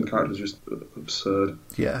interactions between the characters are just absurd.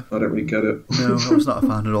 Yeah. I don't really get it. No, I was not a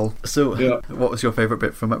fan at all. So what was your favourite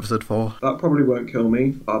bit from episode 4? That probably won't kill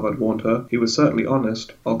me, Arvad warned her. He was certainly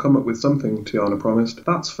honest. I'll come up with something, Tiana promised.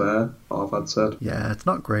 That's fair, Arvad said. Yeah, it's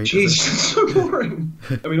not great. Jeez, it's so boring.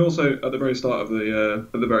 I mean, also at the very start of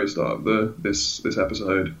this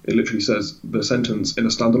episode, it literally says the sentence in a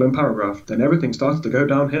standalone paragraph. Then everything started to go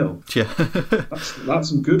downhill. Yeah. That's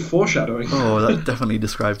some good foreshadowing. Oh, that definitely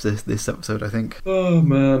describes this episode, I think. Oh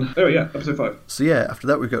man. Oh yeah, episode 5. So yeah, after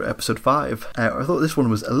that we go to episode 5. I thought this one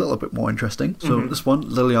was a little bit more interesting. So this one,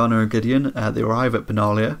 Liliana and Gideon, they arrive at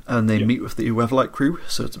Benalia and they meet with the Weatherlight crew.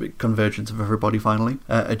 So it's a big convergence of everybody finally.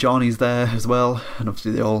 Ajani's there as well, and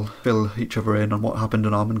obviously they all fill each other in on what happened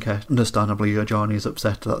in Armenket. Understandably, Ajani is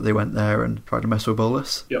upset that they went there and tried to mess with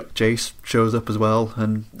Bolas. Yep. Jace shows up as well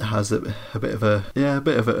and has a bit of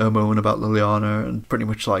a moan about Liliana and pretty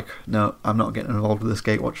much like, no, I'm not getting involved with this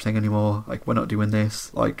Gatewatch thing anymore. Like, we're not doing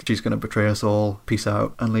this. Like, she's going to betray us all. Peace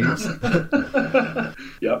out, and leaves.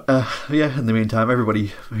 Yeah. Yeah, in the meantime, everybody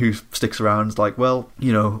who sticks around is like, well,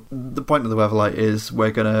 you know, the point of the Weatherlight is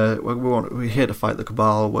we're here to fight the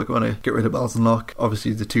Cabal, we're going to get rid of Bells and Locke.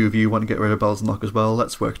 Obviously, the two of you want to get rid of Bells and Locke as well,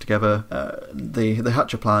 let's work together. They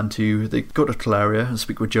hatch a plan they go to Teleria and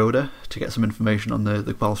speak with Joda to get some information on the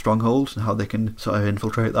Cabal stronghold and how they can sort of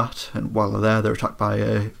infiltrate that, and while they're there, they're attacked by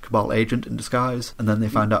a Cabal agent in disguise, and then they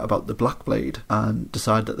find out about the Black Blade and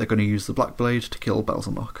decide that they're going to use the Black Blade to kill Bells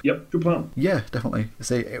and Locke. Yep, good plan. Yeah, definitely.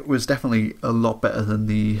 It was definitely a lot better than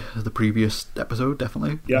the previous episode,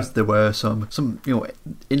 definitely. Yeah. There were some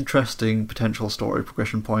interesting potential story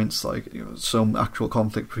progression points, like some actual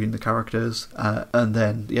conflict between the characters, and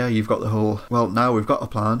then you've got the whole, well, now we've got a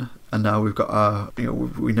plan. And now we've got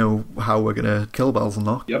we know how we're going to kill Bells and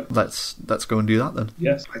Locke. Yep. Let's go and do that then.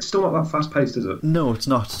 Yes. It's still not that fast paced, is it? No, it's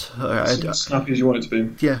not. It's as snappy as you want it to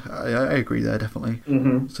be. Yeah, I agree there, definitely.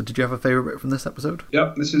 Mm-hmm. So did you have a favourite bit from this episode?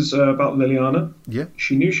 Yep, this is about Liliana. Yeah.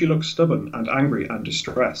 She knew she looked stubborn and angry and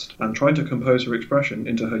distressed, and tried to compose her expression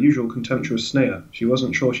into her usual contemptuous sneer. She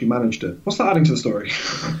wasn't sure she managed it. What's that adding to the story?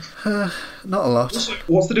 Not a lot.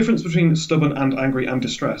 What's the difference between stubborn and angry and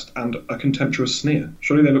distressed and a contemptuous sneer?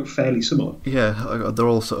 Surely they look fairly similar. Yeah, they're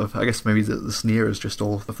all sort of, I guess maybe the sneer is just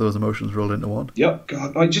all of those emotions rolled into one. Yep.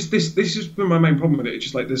 God, this has been my main problem with it. It's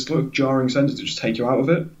just like there's sort of jarring sentences that just take you out of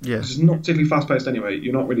it. Yeah. It's not particularly fast paced anyway.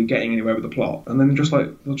 You're not really getting anywhere with the plot, and then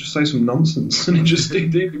they'll just say some nonsense, and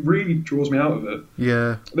it really draws me out of it.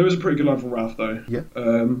 Yeah. There was a pretty good line from Ralph though. Yeah.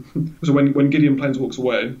 So when Gideon Planeswalks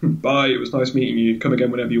away, bye. It was nice meeting you. Come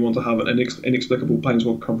again whenever you want to have an inexplicable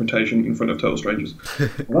Planeswalk confrontation in front of total strangers.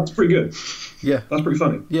 Well, that's pretty good. Yeah. That's pretty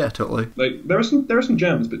funny. Yeah, totally. Like there are some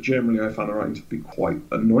gems, but generally I found the writing to be quite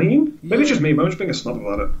annoying. Maybe it's just me, but I'm just being a snob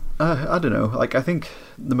about it. I don't know. Like, I think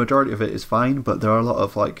the majority of it is fine, but there are a lot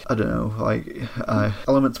of, like, I don't know, like,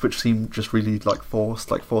 elements which seem just really, like,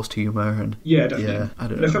 forced humour, and... Yeah, definitely. Yeah, I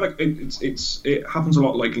don't know. I feel like it happens a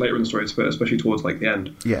lot, like, later in the story, especially towards, like, the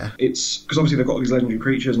end. Yeah. It's... Because obviously they've got all these legendary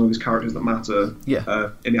creatures and all these characters that matter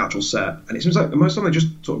in the actual set, and it seems like most of the time they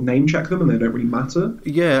just sort of name-check them and they don't really matter.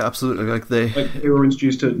 Yeah, absolutely. Like, they were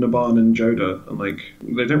introduced to Naban and Joda, and, like,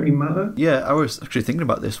 they don't really matter. Yeah, I was actually thinking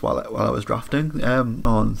about this while I was drafting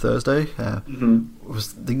on Thursday.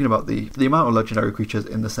 Was thinking about the amount of legendary creatures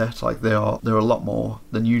in the set. Like, there are a lot more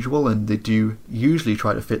than usual, and they do usually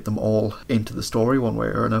try to fit them all into the story one way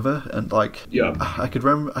or another. And like, I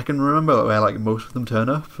can remember where like most of them turn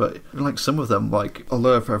up, but like some of them, like,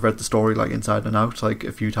 although I've read the story like inside and out like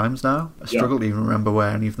a few times now, I struggle to even remember where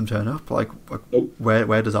any of them turn up. Like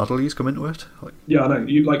where does Adelies come into it? Like, yeah, I know.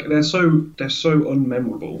 They're so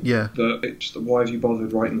unmemorable. Yeah. That it's why have you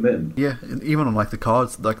bothered writing them in? Yeah, and even on like the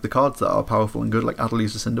cards that are powerful and good, like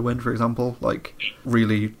Adelies of Cinderwind, for example, like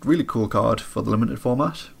really, really cool card for the limited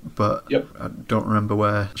format, but I don't remember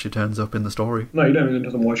where she turns up in the story. No, you don't really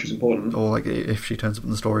know why she's important. Or like if she turns up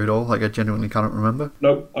in the story at all. Like, I genuinely cannot remember.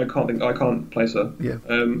 No, I can't place her. Yeah.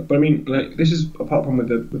 But I mean, like, this is a part from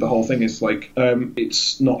with the whole thing is like,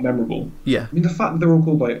 it's not memorable. Yeah. I mean, the fact that they're all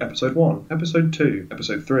called like episode 1, episode 2,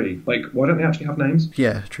 episode 3, like, why don't they actually have names?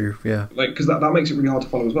 Yeah, true. Yeah. Like, because that makes it really hard to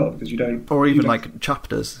follow as well, because you don't. Or even like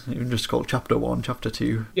chapters, even just called chapter 1, chapter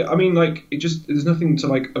 2. Yeah, I mean, like, there's nothing to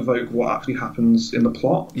like evoke what actually happens in the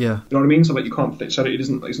plot. Yeah. You know what I mean? So like, you can't so it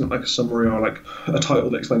isn't like a summary or like a title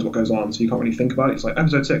that explains what goes on, so you can't really think about it. It's like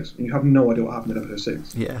episode 6, and you have no idea what happened in episode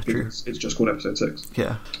 6. Yeah, true. It's just called episode 6.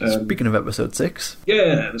 Yeah. Speaking of episode 6.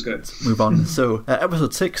 Yeah, let's go. Let's move on. So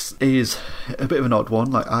episode 6 is a bit of an odd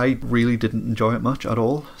one. Like, I really didn't enjoy it much at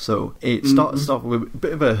all. So it starts off with a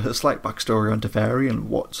bit of a slight backstory on Teferi and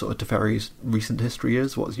what sort of Teferi's recent history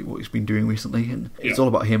is, what he's been doing recently, and it's all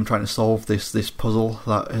about him trying to solve this puzzle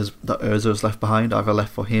that Urza's left behind, either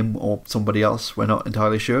left for him or somebody else. We're not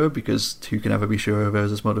entirely sure, because who can ever be sure of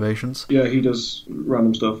Urza's motivations? Yeah, he does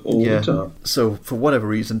random stuff all the time. So for whatever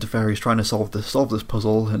reason, Teferi's trying to solve this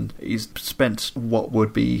puzzle, and he's spent what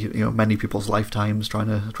would be many people's lifetimes trying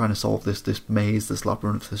to solve this maze, this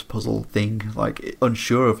labyrinth, this puzzle thing. Like,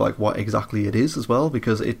 unsure of like what exactly it is as well,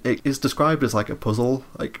 because it is described as like a puzzle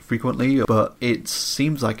like frequently, but it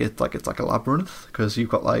seems like it's like a labyrinth, because you've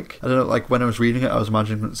got like, I don't know, like when I was reading it I was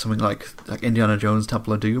imagining something like Indiana Jones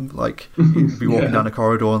Temple of Doom. Like, you'll be walking down a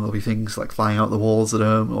corridor and there'll be things like flying out the walls at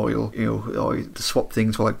him, or you'll swap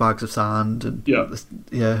things for like bags of sand, and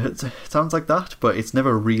it sounds like that, but it's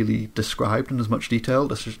never really described in as much detail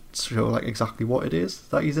to show like exactly what it is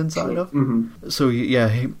that he's inside of. So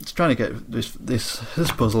he's trying to get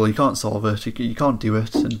this puzzle. He can't solve it, he can't do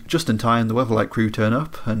it, and just in time the Weatherlight crew turn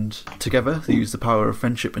up, and together they use the power of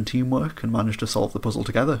friendship and teamwork and manage managed to solve the puzzle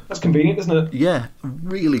together. That's convenient, isn't it? Yeah,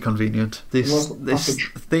 really convenient. This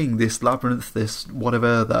Passage. thing, this labyrinth, this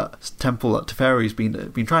whatever, that temple that Teferi's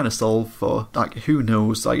been trying to solve for, like, who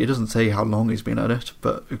knows? Like, it doesn't say how long he's been at it,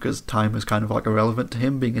 but because time is kind of like irrelevant to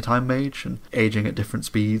him, being a time mage and aging at different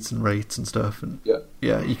speeds and rates and stuff. And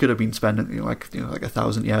yeah, he could have been spending like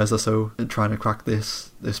 1,000 years or so trying to crack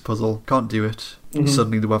this puzzle. Can't do it. Mm-hmm.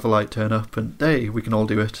 Suddenly the Weatherlight turn up and hey, we can all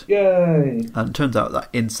do it. Yay! And it turns out that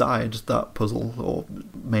inside that puzzle or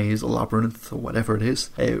maze or labyrinth or whatever it is,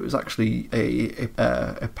 it was actually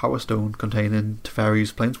a power stone containing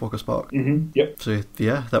Teferi's Planeswalker Spark. Mm-hmm. Yep. So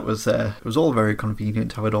yeah, that was it was all very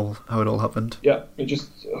convenient how it all happened. Yeah, it just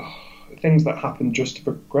things that happened just to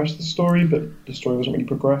progress the story, but the story wasn't really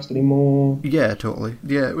progressed anymore. Yeah, totally.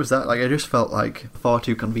 Yeah, it was that. Like, I just felt like far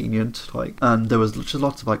too convenient. Like, and there was just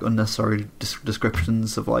lots of like unnecessary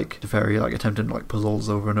descriptions of like Teferi like attempting like puzzles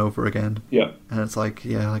over and over again. Yeah. And it's like,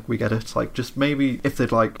 yeah, like we get it. Like, just maybe if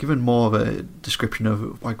they'd like given more of a description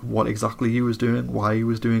of like what exactly he was doing, why he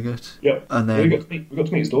was doing it. Yeah. And then we got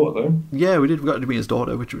to meet his daughter though. Yeah, we did. We got to meet his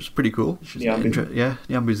daughter, which was pretty cool.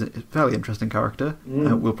 Yambi's a fairly interesting character.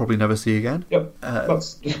 We'll probably never see again. Yep.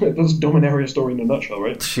 That's Dominaria story in a nutshell,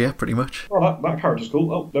 right? Yeah, pretty much. Oh, that character's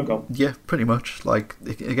cool. Oh, they're gone. Yeah, pretty much. Like,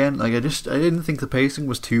 again, like I didn't think the pacing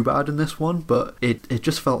was too bad in this one, but it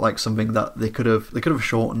just felt like something that they could have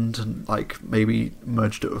shortened and like maybe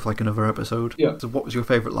merged it with like another episode. Yeah. So what was your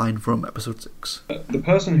favourite line from episode 6? The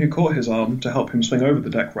person who caught his arm to help him swing over the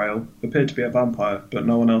deck rail appeared to be a vampire, but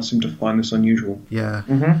no one else seemed to find this unusual. Yeah.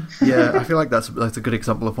 Mm-hmm. Yeah, I feel like that's a good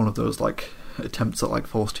example of one of those like attempts at like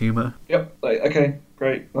forced humour. Yep. Like, okay,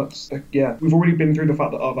 great. That's yeah. We've already been through the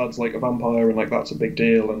fact that Arvad's like a vampire and like that's a big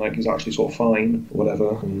deal and like he's actually sort of fine or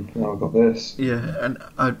whatever. And now we've got this. Yeah, and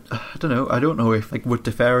I don't know. I don't know if like would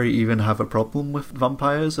Teferi even have a problem with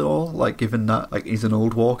vampires at all? Like given that like he's an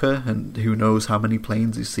old walker and who knows how many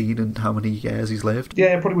planes he's seen and how many years he's lived.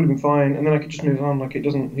 Yeah, it probably would have been fine. And then like it just moves on. Like he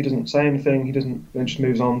doesn't say anything. Then it just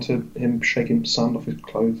moves on to him shaking sand off his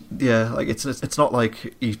clothes. Yeah, like it's not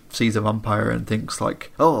like he sees a vampire and thinks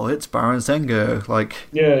like, oh, it's Baron Zenger. Like,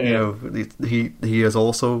 yeah. You know, he has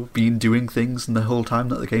also been doing things in the whole time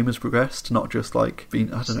that the game has progressed, not just like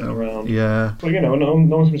being, I don't know. Around. Yeah. Well, you know, no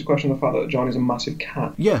one seems to question the fact that Johnny's a massive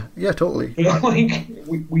cat. Yeah, totally. Like,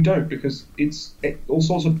 we don't, because all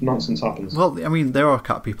sorts of nonsense happens. Well, I mean, there are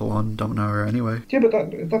cat people on Dominaria anyway. Yeah,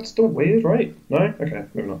 but that's still weird, right? No? Okay,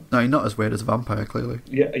 maybe not. No, not as weird as a vampire, clearly.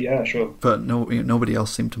 Yeah, sure. But no, nobody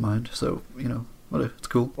else seemed to mind, so, you know, whatever, it's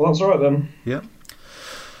cool. Well, that's alright then. Yeah.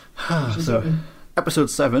 So,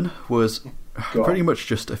 episode 7 was pretty much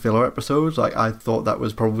just a filler episode. Like, I thought that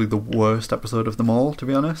was probably the worst episode of them all, to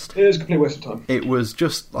be honest. It is a complete waste of time. It was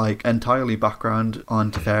just like entirely background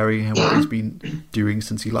on Teferi and what he's been doing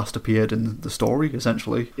since he last appeared in the story,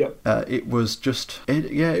 essentially. Yep. It was just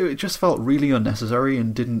it just felt really unnecessary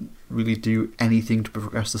and didn't really do anything to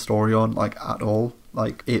progress the story on, like, at all.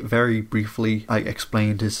 Like, it very briefly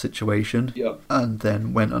explained his situation, and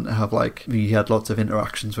then went on to have he had lots of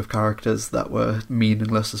interactions with characters that were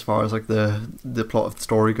meaningless as far as like the plot of the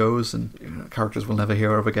story goes, and characters we'll never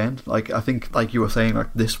hear of again. Like, I think, like you were saying,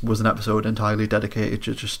 like, this was an episode entirely dedicated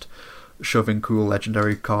to just shoving cool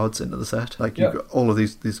legendary cards into the set. Like, you've got all of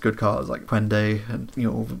these good cards like Quende, and you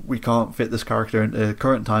know, we can't fit this character into the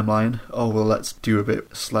current timeline. Oh well, let's do a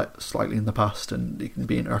bit slightly in the past and he can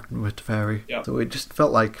be interacting with Teferi. So it just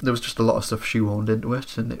felt like there was just a lot of stuff shoehorned into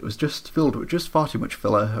it, and it was just filled with just far too much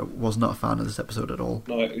filler. I was not a fan of this episode at all.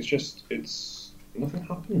 No, nothing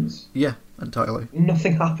happens. Yeah, entirely.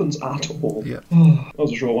 Nothing happens at all. Yeah. That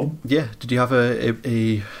was a short one. Yeah. Did you have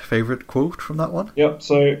a favourite quote from that one? Yep,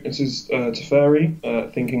 so this is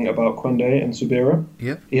Teferi thinking about Quende and Subira.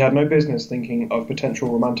 Yeah. He had no business thinking of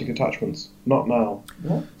potential romantic attachments. Not now.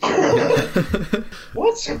 What?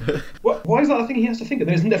 What? Why is that a thing he has to think of?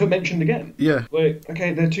 That is never mentioned again. Yeah. Like,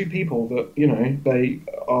 okay, they're two people that, you know, they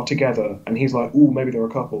are together, and he's like, ooh, maybe they're a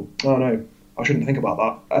couple. Oh no, I shouldn't think about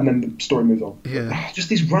that. And then the story moves on. Yeah. Just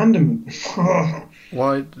these random...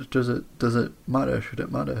 Why does it matter? Should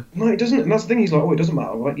it matter? No, it doesn't. And that's the thing. He's like, oh, it doesn't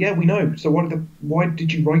matter. I'm like, yeah, we know. So why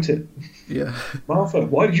did you write it? Yeah. Martha,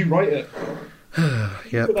 why did you write it?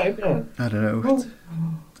 Yeah. Put that in there. I don't know. Well,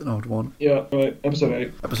 it's an odd one. Yeah, right. Episode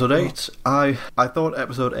 8. Episode 8. I thought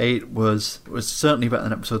episode 8 was certainly better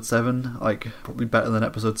than episode 7. Like, probably better than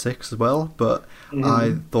episode 6 as well. But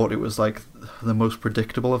I thought it was like the most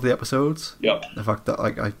predictable of the episodes. Yep. The fact that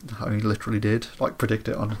like I literally did like predict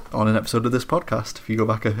it on an episode of this podcast. If you go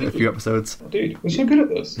back a few episodes. Dude, we're so good at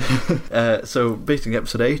this. So basically,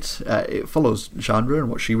 episode 8, it follows Chandra and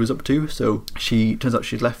what she was up to. So she turns out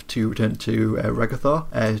she'd left to return to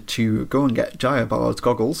Regathar to go and get Jaya Ballard's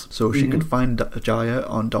goggles, so she could find Jaya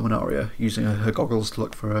on Dominaria using her goggles to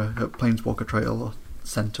look for a planeswalker trail or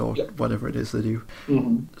scent or whatever it is they do.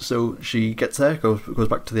 So she gets there, goes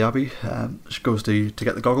back to the Abbey. She goes to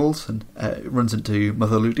get the goggles and runs into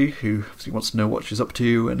Mother Ludi, who wants to know what she's up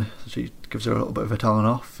to, and she gives her a little bit of a telling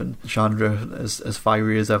off, and Chandra, as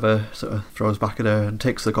fiery as ever, sort of throws back at her and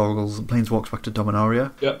takes the goggles and planeswalks back to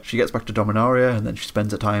Dominaria. She gets back to Dominaria and then she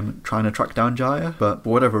spends her time trying to track down Jaya, but for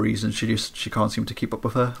whatever reason she can't seem to keep up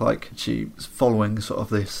with her. Like, she's following sort of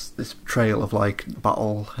this trail of like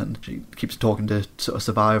battle, and she keeps talking to sort of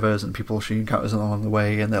survivors and people she encounters along the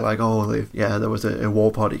way, and they're like, oh, there was a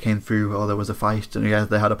war party came through, or there was a fight, and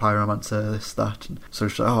they had a pyromancer, this, that, and so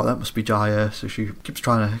she's like, oh, that must be Jaya. So she keeps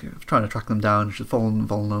trying to track them down. She's following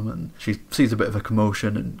them, and she sees a bit of a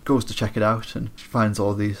commotion and goes to check it out, and she finds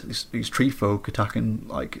all these tree folk attacking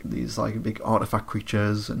like these like big artifact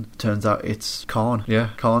creatures, and turns out it's Karn.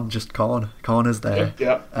 Karn is there.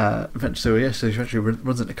 So she actually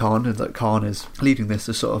runs into Karn, and that Karn is leading this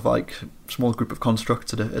sort of like small group of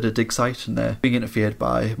constructs at a dig site, and they're being interfered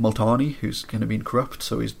by Multani, who's kind of been corrupt,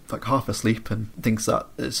 so he's like half asleep and thinks that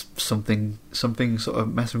there's something sort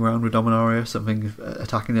of messing around with Dominaria, something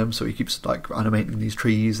attacking them, so he keeps like animating these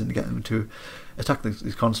trees and getting them to attack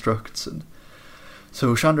these constructs. And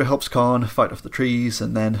so Chandra helps Karn fight off the trees,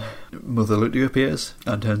 and then Mother Ludi appears,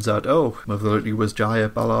 and turns out, oh, Mother Ludi was Jaya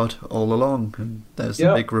Ballard all along, and there's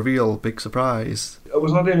the big reveal, big surprise.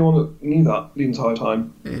 Was I the only one that knew that the entire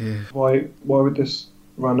time? Why would this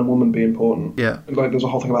random woman be important? Like, there's a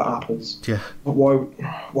whole thing about apples. But why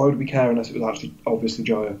would we care unless it was actually obviously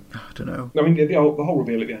Jaya? I don't know. I mean, the whole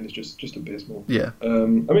reveal at the end is just abysmal. I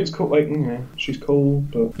mean, it's cool. Like, she's cool,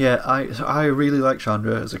 but I really like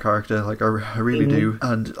Chandra as a character. Like, I really do,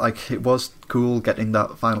 and like, it was cool getting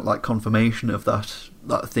that final like confirmation of that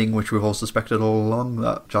thing which we've all suspected all along,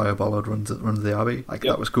 that Jaya Ballard runs the Abbey. Like,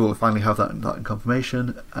 that was cool to finally have that in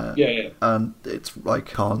confirmation. And it's like,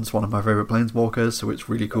 Karn's one of my favourite planeswalkers, so it's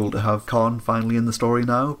really cool to have Karn finally in the story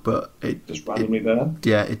now, but it just randomly there.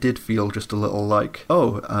 It did feel just a little like,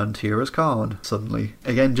 oh, and here is Karn suddenly.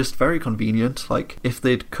 Again, just very convenient. Like, if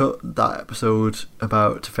they'd cut that episode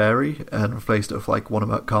about Teferi and replaced it with like one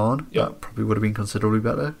about Karn, that probably would have been considerably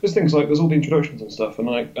better. There's things like, there's all the introductions and stuff, and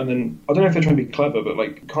then I don't know if they're trying to be clever, but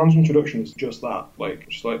like, Karn's introduction is just that. Like,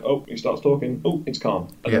 just like, oh, he starts talking, oh, it's Karn,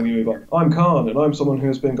 and then we move on. I'm Karn, and I'm someone who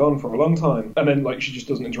has been gone for a long time, and then like, she just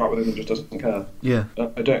doesn't interact with him and just doesn't care.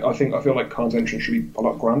 I feel like Karn's entrance should be a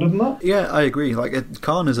lot grander than that. I agree. Like,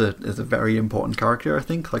 Karn is a very important character, I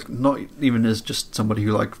think. Like, not even as just somebody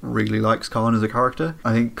who like really likes Karn as a character.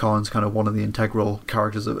 I think Karn's kind of one of the integral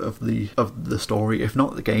characters of the story, if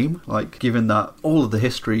not the game. Like, given that all of the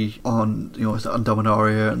history on on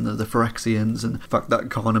Dominaria and the Phyrexians, and the fact that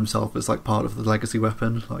Karn himself is like part of the legacy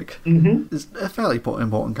weapon, like, is a fairly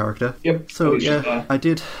important character. So I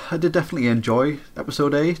did definitely enjoy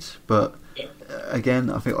episode 8, but again,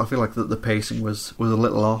 I feel like that the pacing was a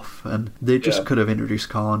little off, and they just could have introduced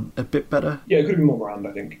Karn a bit better. It could have been more grand,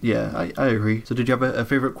 I think. I agree. So did you have a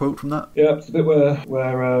favourite quote from that? It's the bit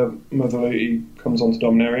where Mother Ludi comes onto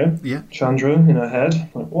Dominaria. Chandra, in her head,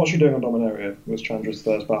 like, what's she doing on Dominaria? Was Chandra's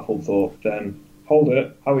first baffled thought. Then, hold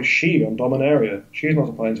it, how is she on Dominaria? She's not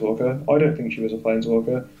a planeswalker. I don't think she was a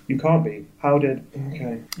planeswalker. You can't be. How did...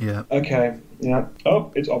 Okay.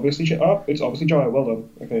 Oh, it's obviously Jaya. Well done.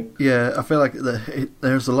 Okay. I feel like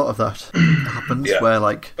there's a lot of that happens where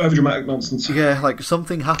like overdramatic nonsense. Like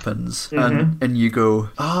something happens and you go,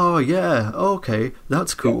 oh yeah, okay,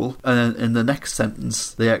 that's cool, and then in the next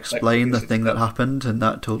sentence they explain the thing that happened, and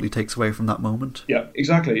that totally takes away from that moment.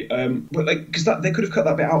 Exactly. But like, because they could have cut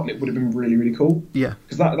that bit out and it would have been really, really cool.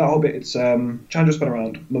 Because that whole bit, it's Chandra spun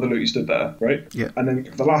around, Mother Ludi stood there, right? And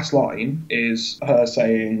then the last line is her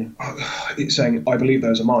saying, I believe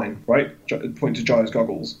those are mine, right? Point to Jaya's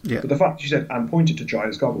goggles. But the fact she said, and pointed to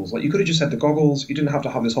Jaya's goggles, like, you could have just said the goggles. You didn't have to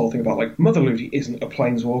have this whole thing about, like, Mother Ludi isn't a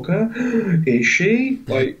planeswalker. Is she?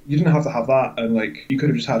 Like, you didn't have to have that, and, like, you could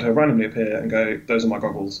have just had her randomly appear and go, those are my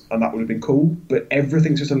goggles, and that would have been cool. But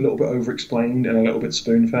everything's just a little bit over-explained and a little bit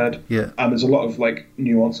spoon-fed. And there's a lot of, like,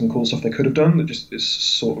 nuance and cool stuff they could have done that just is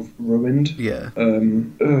sort of ruined.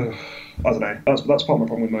 I don't know. That's part of my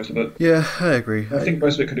problem with most of it. I agree. I think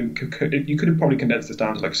most of it you could have probably condensed this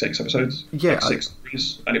down to like 6 episodes. Like 6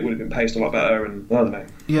 stories, and it would have been paced a lot better, and I don't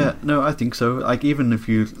know. No, I think so. Like, even if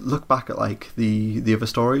you look back at like the other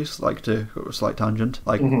stories, like, to go a slight tangent,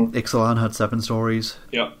 like Ixalan had 7 stories.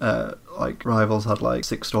 like Rivals had like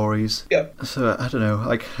 6 stories. Yeah. So I don't know.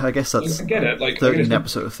 Like I guess that's I get it. Like 13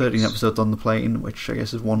 episodes on the plane, which I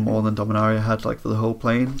guess is one more than Dominaria had like for the whole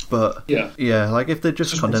plane. But yeah, like if they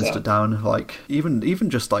just condensed it down, like even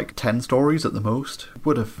just like 10 stories at the most,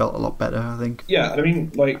 would have felt a lot better, I think. Yeah, and I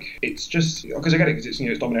mean, like, it's just because I get it, because it's, you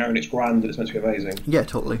know, it's Dominaria and it's grand and it's meant to be amazing. Yeah,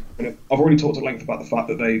 totally. You know, I've already talked at length about the fact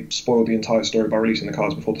that they spoiled the entire story by releasing the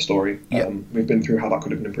cards before the story. Yeah. We've been through how that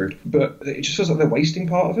could have been improved, but it just feels like they're wasting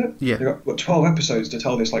part of it. Yeah. They've got, what, 12 episodes to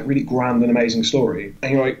tell this like really grand and amazing story,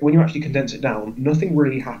 and you're like, when you actually condense it down, nothing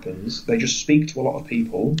really happens. They just speak to a lot of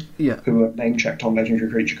people who are name checked on legendary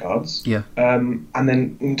creature cards. Yeah. And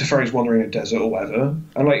then Teferi's wandering a desert or whatever,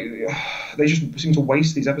 and like they just seem to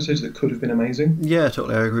waste these episodes that could have been amazing. Yeah,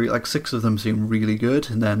 totally, I agree. Like 6 of them seem really good,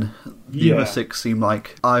 and then the other 6 seem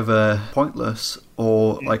like either pointless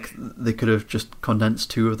or like they could have just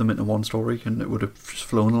condensed 2 of them into one story and it would have just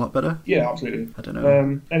flown a lot better. Yeah, absolutely. I don't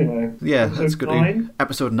know. Anyway. Yeah, that's good. 9?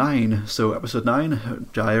 Episode 9. So episode 9,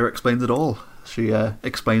 Jaya explains it all. She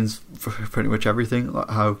explains pretty much everything, like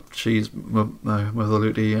how she's Mother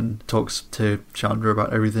Ludi and talks to Chandra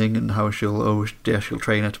about everything and how she'll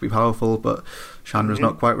train her to be powerful, but Chandra's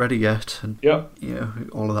not quite ready yet, and you know,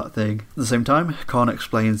 all of that thing. At the same time, Khan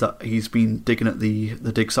explains that he's been digging at the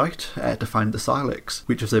dig site to find the Silex,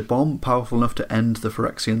 which is a bomb powerful enough to end the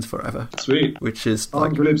Phyrexians forever. Sweet. Which is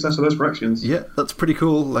I'm really obsessed with those Phyrexians. Yeah, that's pretty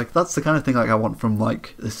cool. Like that's the kind of thing like I want from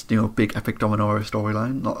like this, you know, big epic Dominaria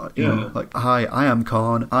storyline. Not you know, like, hi, I am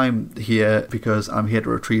Khan. I'm here because I'm here to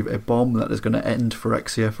retrieve a bomb that is going to end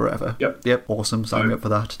Phyrexia forever. Yep. Awesome. Sign me up for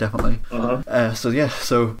that, definitely.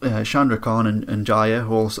 So Chandra, Khan, and Jaya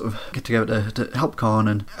all sort of get together to help Khan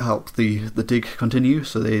and help the dig continue.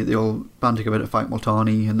 So they all band together to fight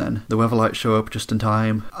Multani, and then the Weatherlight show up just in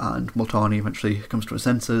time, and Multani eventually comes to his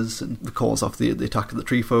senses and calls off the attack of the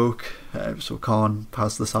tree folk. So Khan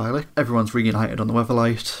has the Silex. Everyone's reunited on the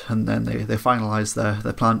Weatherlight, and then they finalise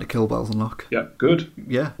their plan to kill Belzenlock. Yeah, good.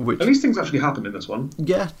 Yeah, at least things actually happened in this one.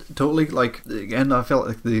 Yeah, totally. Like again, I felt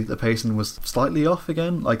like the pacing was slightly off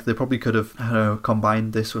again. Like they probably could have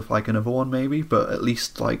combined this with like another one maybe, but at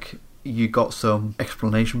least like you got some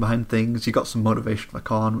explanation behind things, you got some motivation for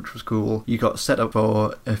Khan, which was cool. You got set up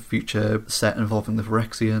for a future set involving the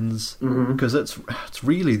Phyrexians, because it's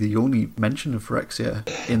really the only mention of Phyrexia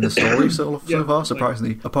in the story so far,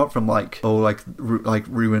 surprisingly. Apart from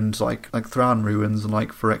ruins, like Thran ruins and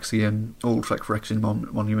like Phyrexian, old like Phyrexian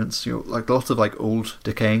monuments, you know, like lots of like old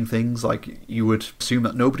decaying things. Like you would assume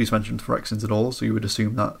that nobody's mentioned Phyrexians at all, so you would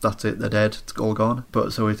assume that that's it, they're dead, it's all gone.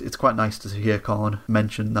 But so it's quite nice to hear Khan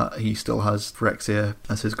mention that he still has Phyrexia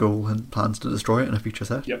as his goal and plans to destroy it in a future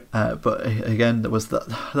set. But again, there was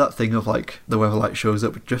that thing of like the Weatherlight shows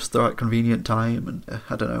up at just the right convenient time, and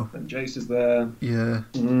I don't know. And Jace is there. Yeah.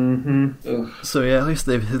 So yeah, at least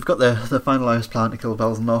they've got their finalised plan to kill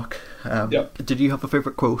Belzenlock. Did you have a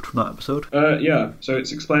favourite quote from that episode? Yeah. So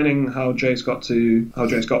it's explaining how Jace got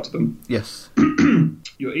to them. Yes.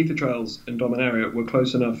 Your ether trails in Dominaria were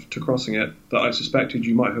close enough to crossing it that I suspected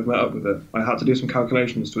you might have met up with it. I had to do some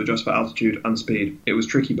calculations to adjust for altitude and speed. It was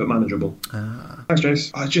tricky but manageable. Thanks,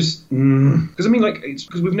 Jace. I just because I mean, like, it's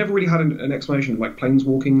because we've never really had an explanation of like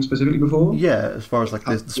planeswalking specifically before. Yeah, as far as like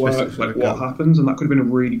the specifics, like what happens, and that could have been a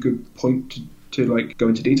really good point to like go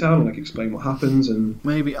into detail and like explain what happens. And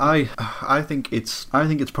maybe I think it's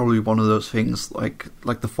probably one of those things like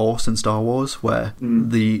the Force in Star Wars, where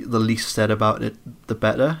the least said about it the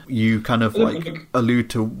better. You kind of like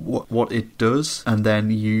allude to what it does, and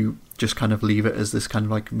then you just kind of leave it as this kind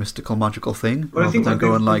of like mystical magical thing, rather than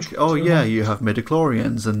going like, oh yeah, you have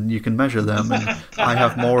midichlorians and you can measure them, and I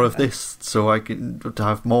have more of this, so I can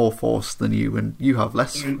have more force than you, and you have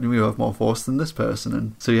less, you have more force than this person.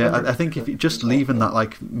 And so yeah, I think if you just leaving that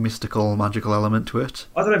like mystical magical element to it,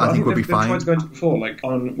 I don't know, I think we'll be fine. Tried to go into it before, like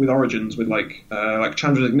with Origins, with like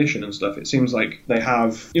Chandra's Ignition and stuff. It seems like they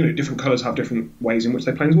have, you know, different colours have different ways in which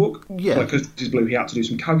they planeswalk. Yeah, like because he's blue, he had to do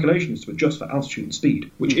some calculations to adjust for altitude and speed,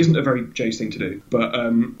 which isn't a very Jace thing to do, but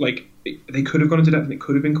like they could have gone into depth and it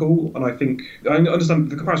could have been cool. And I think I understand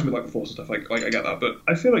the comparison with like the Force and stuff, like I get that, but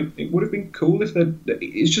I feel like it would have been cool if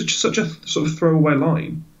it's just such a sort of throwaway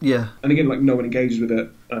line. Yeah, and again, like no one engages with it,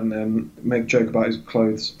 and then make a joke about his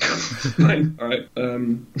clothes. Fine, all right.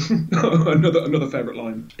 Another favourite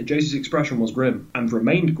line. Jace's expression was grim, and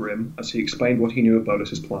remained grim as he explained what he knew of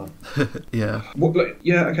Bolus's plan. Yeah.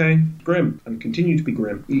 Yeah, okay, grim, and continue to be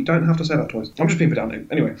grim. You don't have to say that twice. I'm just being pedantic.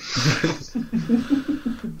 Anyway.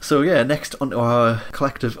 So yeah, next on to our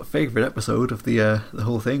collective favourite episode of the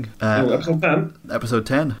whole thing. Episode 10. Episode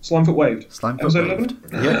 10. Slimefoot Waved. Slimefoot episode Waved.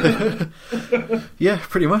 11? Yeah. Yeah,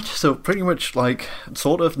 pretty much. So pretty much like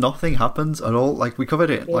sort sort of nothing happens at all. Like, we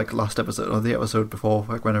covered it like last episode or the episode before,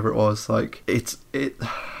 like whenever it was. Like, I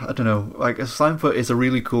don't know. Like, Slimefoot is a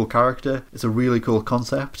really cool character. It's a really cool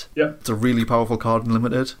concept. Yeah. It's a really powerful card in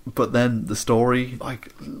Limited. But then the story,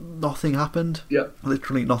 like, nothing happened. Yeah.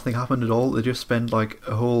 Literally nothing happened at all. They just spent like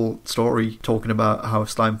a whole story talking about how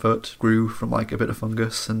Slimefoot grew from like a bit of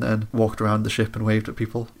fungus and then walked around the ship and waved at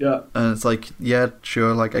people. Yeah. And it's like, yeah,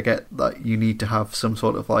 sure, like I get that you need to have some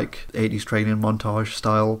sort of like 80s training montage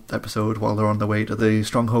style episode while they're on the way to the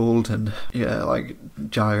stronghold, and yeah, like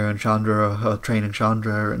Jaya and Chandra are training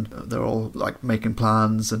Chandra and they're all like making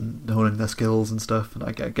plans and honing their skills and stuff, and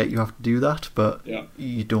I get you have to do that, but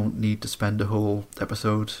you don't need to spend a whole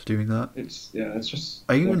episode doing that. It's just...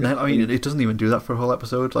 I mean, it doesn't even do that for a whole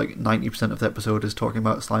episode. Like 90% of the episode is talking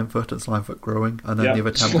about Slimefoot and Slimefoot growing, and then the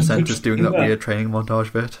other 10% is doing that weird training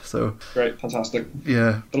montage bit. So great, fantastic.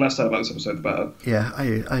 Yeah. The less said about this episode, the better. Yeah,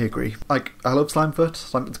 I agree. Like, I love Slimefoot.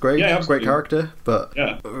 Slimefoot's great. Yeah, great character, but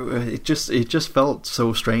it just felt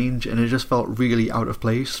so strange, and it just felt really out of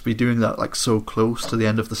place to be doing that like so close to the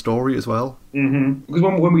end of the story as well. Mm-hmm. Because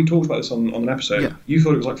when we talked about this on an episode, you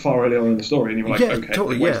thought it was like far early on in the story, and you were like, okay,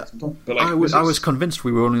 totally, but like, I was convinced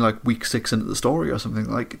we were only like week 6 into the story or something.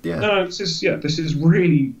 Like, no, this is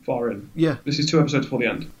really far in. Yeah, this is 2 episodes before the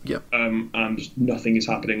end. Yeah, and nothing is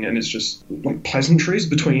happening, and it's just like pleasantries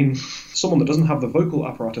between someone that doesn't have the vocal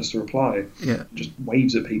apparatus to reply. Yeah, just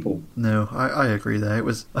waves at people. No, I agree there. It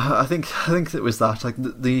was I think it was that like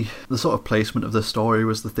the sort of placement of the story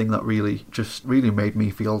was the thing that really made me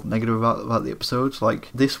feel negative about the episodes. Like,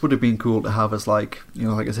 this would have been cool to have as like, you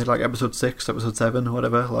know, like I said, like episode 6, episode 7 or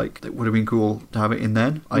whatever. Like, it would have been cool to have it in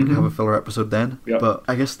then. I could have a filler episode then. Yep. But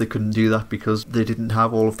I guess they couldn't do that because they didn't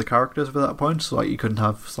have all of the characters at that point. So like, you couldn't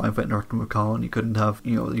have Slimefoot interacting with Khan. You couldn't have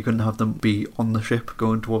them be on the ship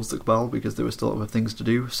going towards the Cabal because there were still other things to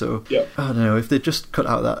do. So I don't know, if they just cut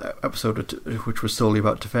out that episode which was solely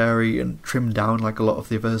about Teferi and trimmed down like a lot of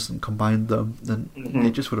the others and combined them, then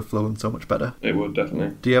it just would have flown so much better. It would,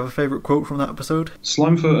 definitely. Do you have a favourite quote from that episode?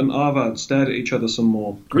 Slimefoot and Arvad stared at each other some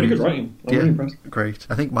more. Really good writing. I'm really impressed. Great.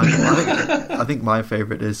 I think my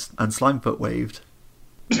favourite is, and Slimefoot waved.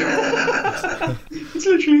 It's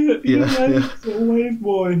literally it. Little wave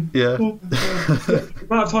boy. Yeah. The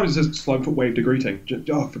amount of times it says Slimefoot waved a greeting.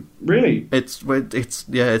 Really? It says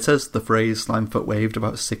the phrase Slimefoot waved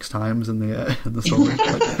about 6 times in the story.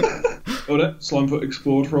 Slimefoot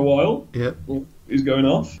explored for a while. Yeah. He's going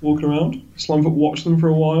off, walking around. Slimefoot watched them for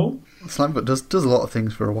a while. Slimefoot does a lot of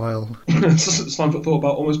things for a while. Slimefoot thought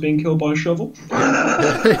about almost being killed by a shovel.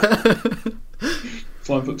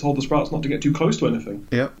 Slimefoot told the Sprouts not to get too close to anything.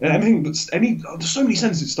 Yeah. There's so many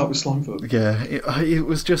sentences to start with Slimefoot. Yeah, it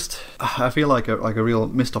was just, I feel like a real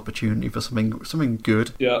missed opportunity for something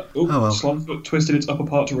good. Yeah. Well. Slimefoot twisted its upper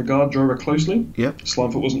part to regard Jorah closely. Yep.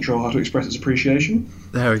 Slimefoot wasn't sure how to express its appreciation.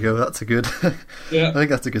 There we go. That's a good. Yeah. I think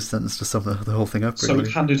that's a good sentence to sum the whole thing up. So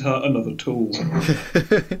it handed her another tool.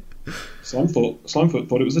 Slimefoot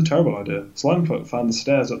thought it was a terrible idea. Slimefoot found the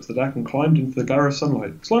stairs up to the deck and climbed into the glare of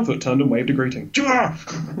sunlight. Slimefoot turned and waved a greeting.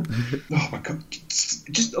 Oh my god.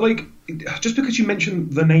 Just because you mention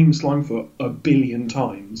the name Slimefoot a billion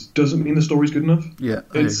times doesn't mean the story's good enough. Yeah,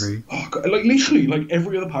 I agree. Oh god, literally,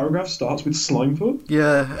 every other paragraph starts with Slimefoot.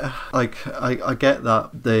 Yeah, I get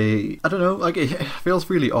that I don't know, it feels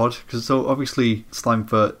really odd, because so obviously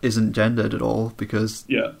Slimefoot isn't gendered at all, because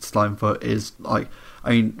Slimefoot is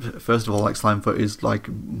first of all, Slimefoot is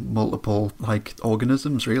multiple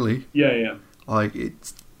organisms, really. Yeah.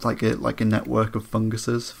 It's like a network of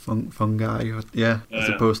funguses, fungi, as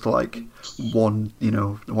opposed to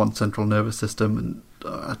one central nervous system and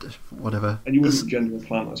whatever. And you wouldn't gender a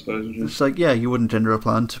plant, I suppose, would you? It's you wouldn't gender a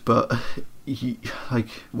plant, but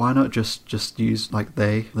why not just use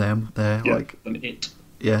they, them, their, and it.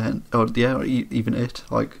 Yeah, or even it,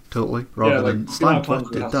 totally, rather than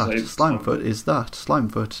Slimefoot did that, Slimefoot is that,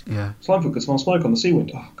 Slimefoot, yeah. Slimefoot could smell smoke on the sea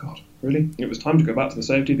wind. Oh, God, really? It was time to go back to the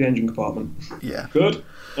safety of the engine compartment. Yeah. Good.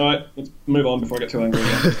 Alright, let's move on before I get too angry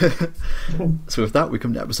again. So with that, we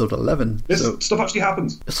come to episode 11. This stuff actually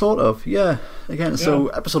happens. Sort of, yeah. So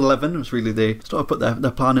episode 11 was really, they sort of put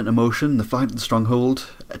their plan into motion, the flight to the stronghold.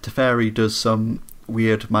 Teferi does some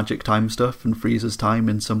weird magic time stuff and freezes time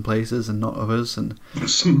in some places and not others, and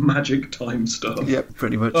some magic time stuff. Yep,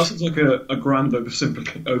 pretty much. That sounds like a grand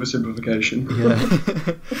oversimplification.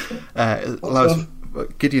 Yeah. It allows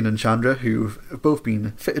Gideon and Chandra, who've both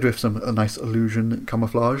been fitted with a nice illusion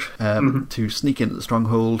camouflage, to sneak into the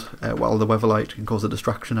stronghold while the Weatherlight can cause a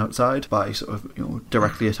distraction outside by sort of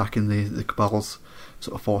directly attacking the Cabal's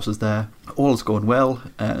sort of forces there. All is going well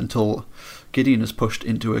until Gideon is pushed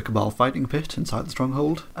into a Cabal fighting pit inside the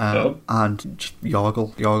stronghold, and just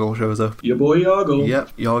Yargle shows up. Your boy Yargle.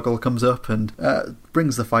 Yep, Yargle comes up and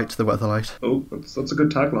brings the fight to the Weatherlight. Oh, that's a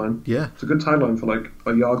good tagline. Yeah. It's a good tagline for, like,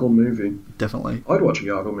 a Yargle movie. Definitely. I'd watch a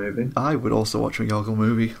Yargle movie. I would also watch a Yargle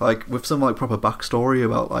movie, like, with some, like, proper backstory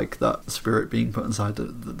about, like, that spirit being put inside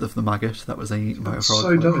the maggot that was eaten by a frog.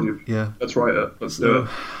 So dope. Yeah. Let's write it. Let's do it.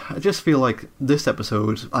 I just feel like this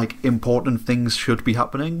episode, like, important things should be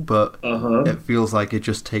happening, but it feels like it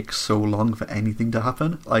just takes so long for anything to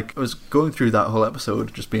happen. Like, I was going through that whole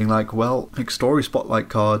episode just being like, well, like, story spotlight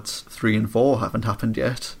cards 3 and 4 haven't happened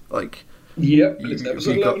yet. Like, yep, it's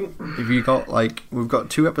episode 11. If you got, like, we've got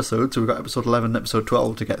 2 episodes, so we've got episode 11 and episode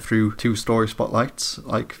 12 to get through 2 story spotlights.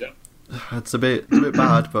 Like, it's a bit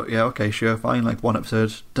bad, but yeah, okay, sure, fine. Like, 1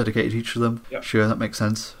 episode dedicated to each of them. Yep. Sure, that makes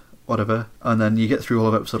sense. Whatever. And then you get through all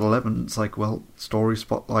of episode 11, it's like, well, story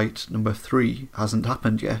spotlight number 3 hasn't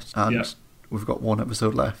happened yet, and we've got 1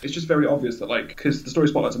 episode left. It's just very obvious that, like, because the story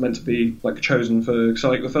spotlights are meant to be, like, chosen for, so,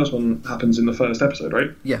 like, the first one happens in the first episode,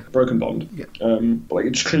 right? Yeah. Broken Bond. Yeah. But, like,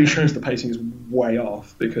 it just clearly shows the pacing is way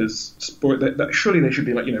off, because surely they should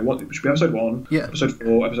be, like, you know, it should be episode 1, episode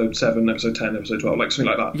 4, episode 7, episode 10, episode 12, like,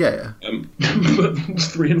 something like that. Yeah. But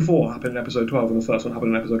 3 and 4 happen in episode 12, and the first one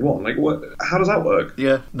happened in episode 1. Like, what? How does that work?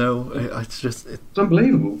 Yeah, no, it's just... It's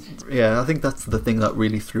unbelievable. Yeah, I think that's the thing that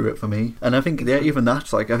really threw it for me. And I think, even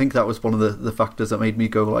that, like, I think that was one of the factors that made me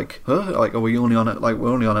go, like, huh? Like, are we only on it? Like, we're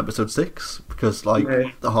only on episode 6 because, like,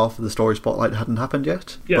 the half of the story spotlight hadn't happened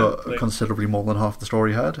yet, but considerably more than half the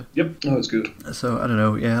story had. Yep, oh, that's good. So I don't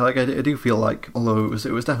know. Yeah, like I do feel like, although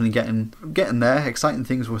it was definitely getting there, exciting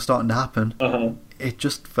things were starting to happen. It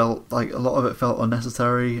just felt like a lot of it felt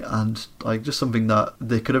unnecessary and like just something that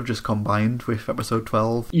they could have just combined with episode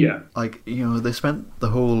 12. Yeah. Like, you know, they spent the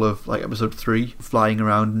whole of like episode 3 flying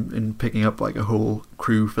around and picking up like a whole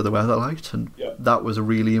crew for the Weatherlight, and that was a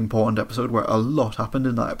really important episode where a lot happened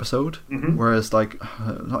in that episode. Whereas like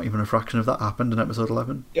not even a fraction of that happened in episode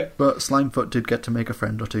 11. Yeah. But Slimefoot did get to make a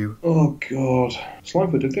friend or two. Oh god.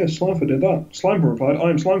 Slimefoot did this, Slimefoot did that. Slimefoot replied,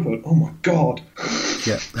 I am Slimefoot. Oh my god.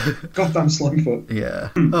 Yeah. Goddamn Slimefoot. Yeah.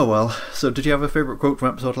 Oh well. So did you have a favourite quote from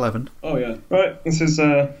episode 11? Oh yeah. Right. This is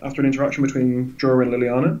after an interaction between Jorah and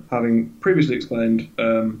Liliana, having previously explained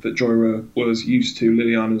that Jorah was used to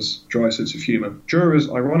Liliana's dry sense of humour. Jorah's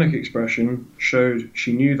ironic expression showed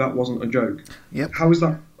she knew that wasn't a joke. Yep. How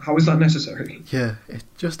is that necessary? Yeah, it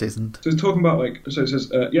just isn't. So it's talking about, like, so it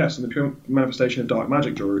says, yes, in the pure manifestation of dark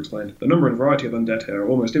magic, Jorah explained, the number and variety of undead here are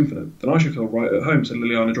almost infinite. Then I should feel right at home, said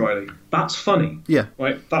Liliana dryly. That's funny. Yeah.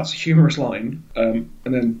 Right? That's a humorous line. And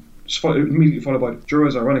then immediately followed by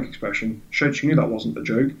Jorah's ironic expression, showed she knew that wasn't a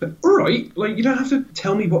joke. But, all right, like, you don't have to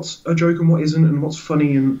tell me what's a joke and what isn't and what's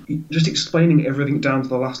funny, and just explaining everything down to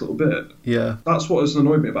the last little bit. Yeah. That's what has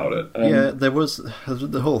annoyed me about it. Yeah, there was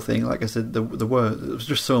the whole thing, like I said, there was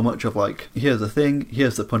just so much of, like, here's the thing,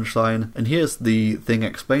 here's the punchline, and here's the thing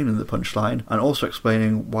explaining the punchline, and also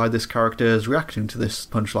explaining why this character is reacting to this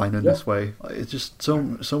punchline in this way. It's just so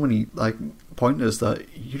many, like, pointers that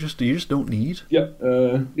you just don't need. Yep.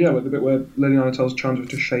 Like the bit where Liliana tells Chandra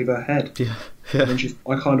to shave her head. Yeah. And then she's,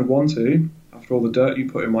 I kind of want to, after all the dirt you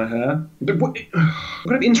put in my hair. What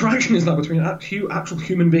kind of interaction is that between actual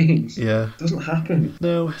human beings? Yeah. It doesn't happen.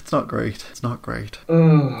 No, it's not great. It's not great.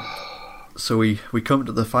 So we come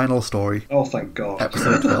to the final story. Oh, thank God.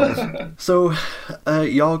 Episode 12. So,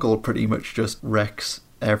 Yargle pretty much just wrecks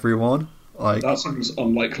everyone. Like, that sounds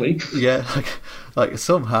unlikely. Yeah, like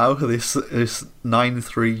somehow this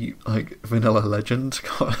 9-3 like vanilla legend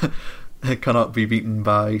cannot be beaten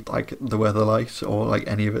by like the Weatherlight or like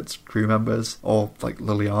any of its crew members or like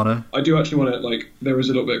Liliana. I do actually want to, like, there is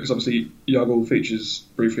a little bit, because obviously Yargle features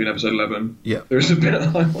briefly in episode 11. Yeah. There is a bit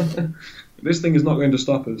I want to... This thing is not going to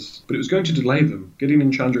stop us, but it was going to delay them. Gideon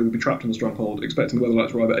and Chandra would be trapped in the stronghold, expecting the Weatherlight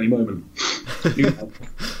to arrive at any moment.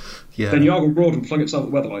 Yeah. Then Yargle roared and flung itself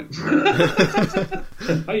at the Weatherlight.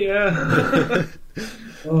 Oh yeah.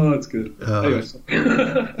 Oh, that's good. Anyway.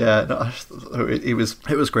 Yeah, no, it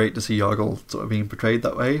was great to see Yargle sort of being portrayed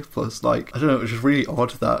that way. Plus, like, I don't know, it was just really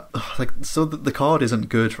odd that like, so the card isn't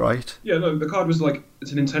good, right? Yeah, no, the card was like,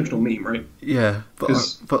 it's an intentional meme, right? Yeah,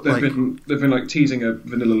 but they've been like teasing a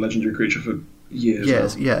vanilla legendary creature for years.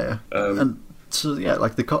 Yes, now. Yeah, and So yeah,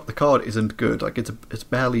 like the card isn't good. Like it's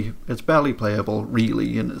barely playable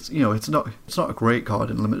really, and it's not a great card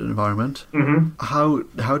in limited environment. How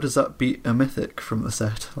does that beat a mythic from the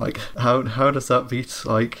set? Like how does that beat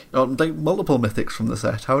like multiple mythics from the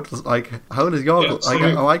set? How does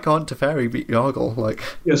Yargle? I can't Teferi beat Yargle? Like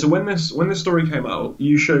so when this story came out,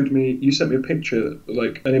 you sent me a picture,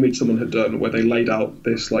 like an image someone had done where they laid out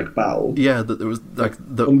this like battle. Yeah, that there was like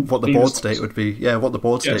what the board state would be. Yeah, what the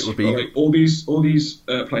board state would be. Like all these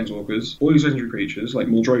planeswalkers, all these legendary creatures like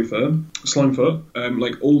Muldrotha, Slimefoot,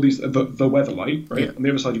 like all these the Weatherlight, right? Yeah. On the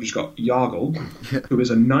other side you've just got Yargle, who is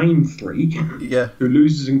a 9/3, who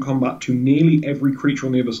loses in combat to nearly every creature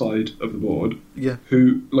on the other side of the board. Yeah.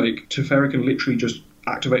 Who like Teferi can literally just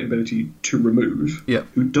activate ability to remove,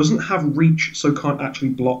 who doesn't have reach, so can't actually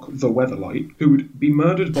block the Weatherlight, who would be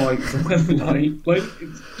murdered by the Weatherlight. Like,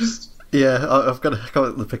 it's just... Yeah, I've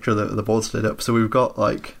got the picture of the board state up. So we've got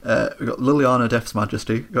we've got Liliana, Death's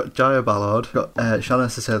Majesty, we've got Jaya Ballard, we've got Shanna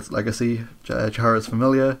Siseth's Legacy, Jahara's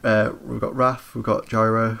Familiar, we've got Wrath, we've got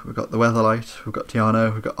Jyra, we've got the Weatherlight, we've got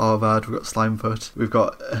Tiana, we've got Arvad, we've got Slimefoot, we've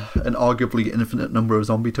got an arguably infinite number of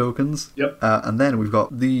zombie tokens. And then we've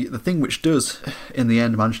got the thing which does in the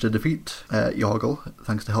end manage to defeat Yargle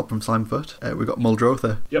thanks to help from Slimefoot. We've got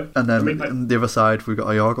Muldrotha. And then on the other side we've got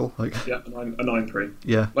a Yargle. A 9/3.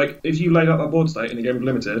 Yeah. Like if you laid out that board state in a game of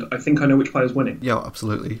limited, I think I know which player's winning. Yeah,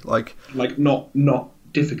 absolutely. Like not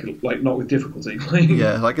difficult, like not with difficulty.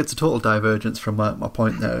 Yeah, like it's a total divergence from my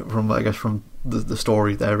point there, from I guess from the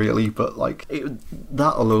story there really, but like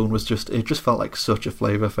that alone was just felt like such a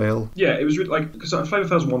flavor fail. Yeah, it was really, like, because flavor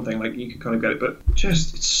fail's one thing, like you could kind of get it, but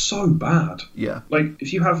just it's so bad. Yeah, like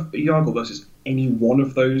if you have a Yargle versus any one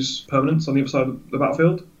of those permanents on the other side of the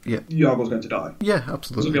battlefield, Yargle's going to die. Yeah,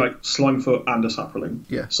 absolutely. It'll be like Slimefoot and a Saproling.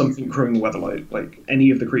 Yeah, something crewing the Weatherlight. Like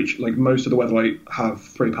any of the creatures, like most of the Weatherlight have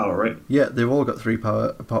 3 power, right? Yeah, they've all got 3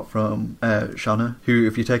 power apart from Shanna, who,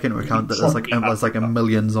 if you take into account that there's like a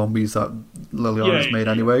million zombies that Liliana's made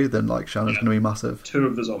anyway, then like Shanna's going to be massive. 2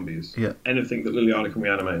 of the zombies. Yeah. Anything that Liliana can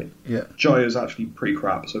reanimate. Yeah. Jaya's actually pretty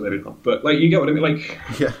crap, so maybe not. But like, you get what I mean? Like,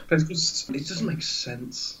 yeah, it doesn't make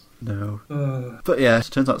sense. No. But yeah,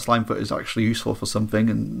 it turns out Slimefoot is actually useful for something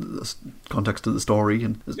in the context of the story,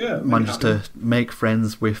 and manages to make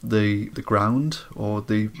friends with the ground, or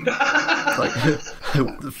the like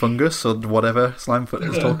the fungus or whatever Slimefoot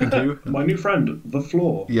is talking to. My new friend, the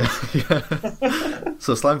floor. Yeah.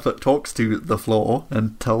 So Slimefoot talks to the floor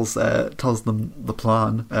and tells them the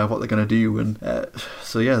plan, what they're going to do, and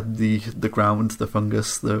so yeah, the ground, the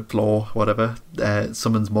fungus, the floor, whatever,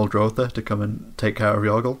 summons Muldrotha to come and take care of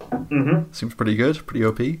Yargle. Seems pretty good, pretty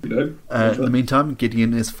OP. In the meantime,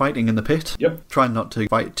 Gideon is fighting in the pit. Trying not to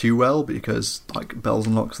fight too well because like Bells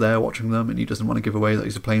and Locke's there watching them, and he doesn't want to give away that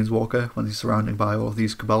he's a planeswalker when he's surrounded by all of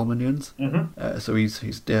these Cabal minions. So he's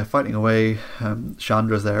fighting away.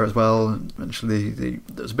 Chandra's there as well. And eventually,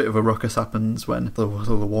 there's a bit of a ruckus happens when the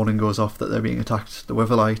warning goes off that they're being attacked. The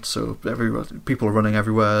Weatherlight, so people are running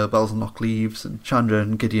everywhere. Bells and Locke leaves, and Chandra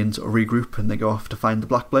and Gideon sort of regroup, and they go off to find the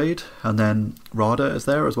Blackblade. And then Rada is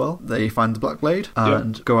there as well. They find the Blackblade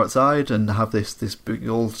and go outside and have this big,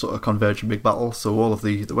 all sort of converging big battle. So all of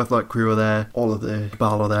the Weatherlight crew are there, all of the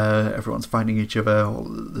Cabal are there, everyone's fighting each other, all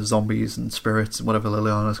the zombies and spirits and whatever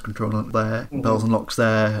Liliana's controlling there. Bells and Locke's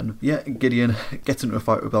there, and yeah, Gideon gets into a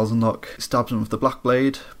fight with Bells and Locke, stabs him with the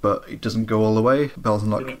Blackblade, but it doesn't go all the way. Bells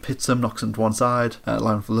and Locke hits him, knocks him to one side,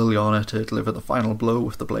 allowing for Liliana to deliver the final blow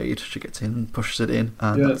with the blade. She gets in, pushes it in,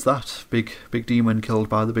 and that's that. Big demon killed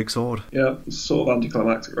by the big sword. Yeah, it's sort of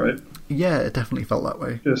anticlimactic, right? Yeah, it definitely felt that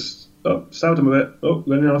way. Just stabbed him a bit.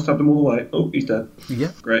 Liliana stabbed him all the way. He's dead.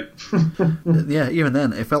 Yeah. Great. Yeah, even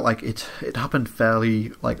then, it felt like it happened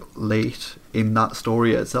fairly like late in that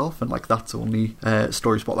story itself, and like that's only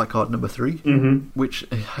story spotlight card number 3, which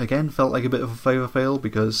again felt like a bit of a favour fail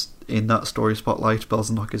because in that story spotlight, Bells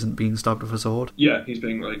and Locke isn't being stabbed with a sword. Yeah, he's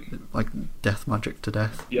being like death magic to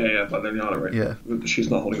death. Yeah, like Liliana, right? Yeah, she's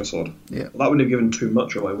not holding a sword. Yeah, well, that would have given too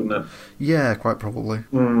much away, wouldn't it? Yeah, quite probably.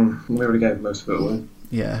 We already gave most of it away.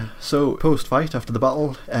 Yeah, so post-fight, after the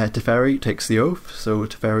battle, Teferi takes the oath, so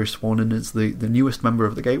Teferi is sworn in as the newest member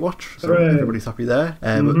of the Gatewatch, so everybody's happy there.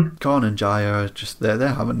 But Karn and Jaya are just, they're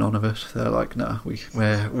having none of it. They're like, nah,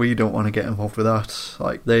 we don't want to get involved with that.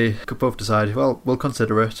 Like, they could both decide, well, we'll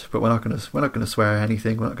consider it, but we're not gonna swear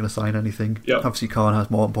anything, we're not gonna sign anything. Obviously Karn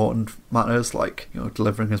has more important matters, like,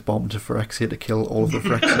 delivering his bomb to Phyrexia to kill all of the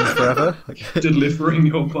Phyrexians forever. Delivering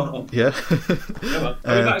your bomb? Yeah.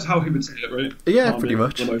 I mean, that is how he would say it, right? Yeah, pretty much.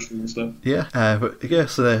 much. Emotional and stuff. Yeah, but yeah,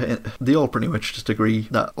 so they all pretty much just agree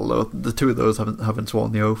that, although the two of those haven't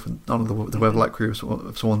sworn the oath, and none of the Weatherlight crew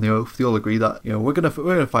have sworn the oath, they all agree that, you know, we're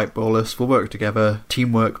gonna fight Bolus. We'll work together.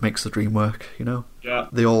 Teamwork makes the dream work. You know. Yeah.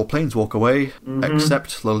 They all planeswalk away,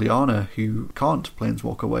 except Liliana, who can't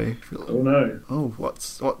planeswalk away. Oh no. Oh,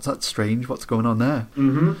 what's that strange? What's going on there?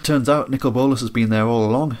 Mm-hmm. Turns out Nicol Bolas has been there all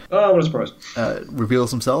along. Oh, what a surprise.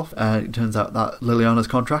 Reveals himself, and it turns out that Liliana's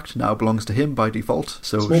contract now belongs to him by default.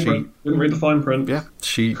 So Small print. Didn't read the fine print. Yeah,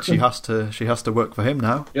 she has to work for him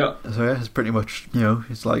now. Yeah. So yeah, it's pretty much, you know,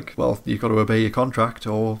 it's like, well, you've got to obey your contract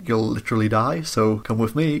or you'll literally die, so come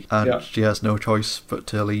with me. And she has no choice but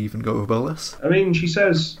to leave and go with Bolas. I mean, she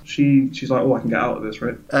says she's like, oh, I can get out of this,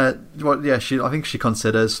 right? Well, yeah, I think she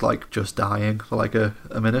considers like just dying for like a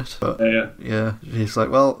minute, but yeah, she's like,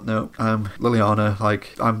 well, no, I'm Liliana,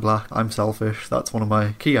 like, I'm black, I'm selfish, that's one of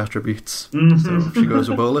my key attributes. So she goes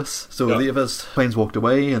with Bolas. So the others planes walked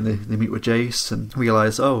away, and they meet with Jace and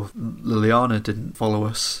realise, oh, Liliana didn't follow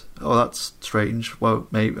us. Oh, that's strange. Well,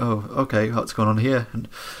 maybe. Oh, okay, what's going on here? And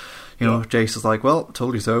you know, Jace is like, well,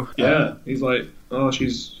 told you so. Yeah, he's like, oh,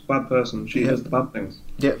 she's a bad person. She does the bad things.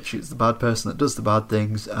 Yeah, she's the bad person that does the bad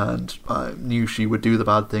things, and I knew she would do the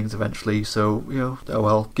bad things eventually, so, you know, oh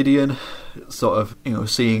well. Gideon sort of, you know,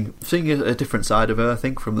 seeing a different side of her, I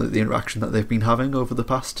think, from the interaction that they've been having over the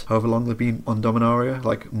past, however long they've been on Dominaria,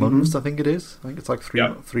 like months, I think it is. I think it's like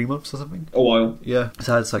 3 months or something. A while. Yeah.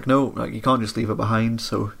 So it's like, no, like, you can't just leave her behind,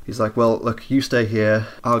 so he's like, well, look, you stay here,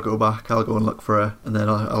 I'll go back, I'll go and look for her, and then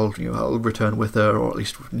I'll return with her, or at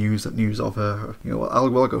least news of her, you know,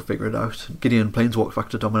 I'll go figure it out. Gideon planeswalks back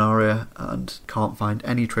to Dominaria and can't find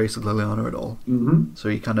any trace of Liliana at all. So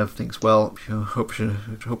he kind of thinks, well, you know, hope she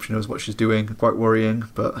knows what she's doing. Quite worrying,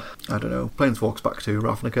 but I don't know. Planeswalks back to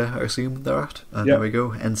Ravnica, I assume they're at. And there we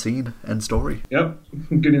go. End scene. End story. Yep.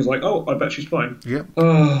 Gideon's like, oh, I bet she's fine. Yep.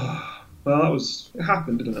 Well, it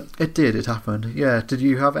happened, didn't it? It did, it happened. Yeah. Did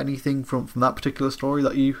you have anything from that particular story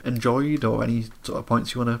that you enjoyed, or any sort of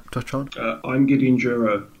points you want to touch on? I'm Gideon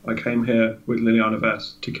Juro. I came here with Liliana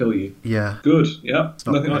Vess to kill you. Yeah. Good, yeah.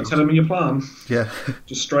 Nothing like telling me your plan. Yeah.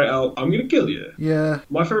 Just straight out, I'm going to kill you. Yeah.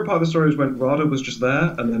 My favourite part of the story is when Rada was just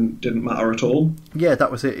there and then didn't matter at all. Yeah,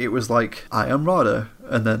 that was it. It was like, I am Rada.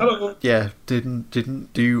 And then,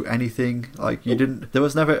 didn't do anything. Like, you didn't. There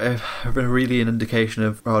was never really an indication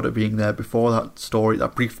of Rada being there before that story,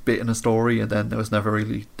 that brief bit in a story, and then there was never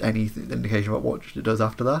really any indication about what it does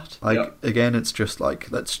after that. Like, again, it's just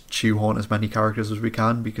like, let's shoehorn as many characters as we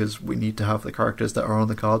can because we need to have the characters that are on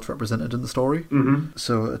the cards represented in the story.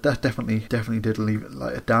 So that definitely did leave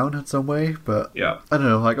it down in some way. But I don't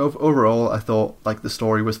know. Like, overall, I thought like the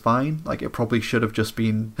story was fine. Like, it probably should have just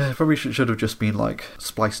been. Should have just been like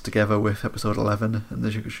spliced together with episode 11, and they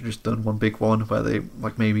should have just done one big one where they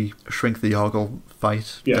like maybe shrink the Yargle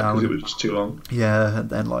fight down. Because it was just too long. Yeah, and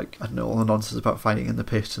then like, I don't know, all the nonsense about fighting in the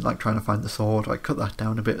pit and like trying to find the sword, like cut that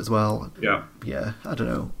down a bit as well. Yeah, I don't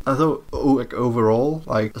know. I thought like overall,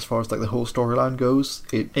 like as far as like the whole storyline goes,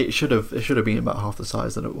 it should have been about half the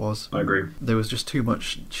size that it was. I agree. There was just too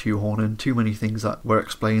much shoehorning, too many things that were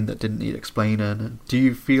explained that didn't need explaining. And do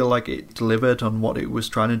you feel like it delivered on what it was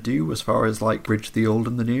trying to do as far as like bridge the old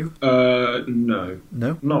and the new?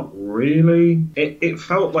 No, not really. It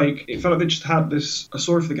felt like they just had a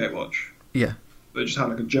story for the Gatewatch. Yeah. They just had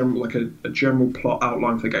like a general plot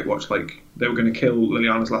outline for the Gatewatch. Like, they were going to kill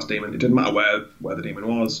Liliana's last demon. It didn't matter where the demon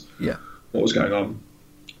was. Yeah. What was going on?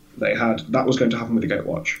 That was going to happen with the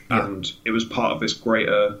Gatewatch, and it was part of this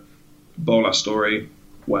greater Bolas story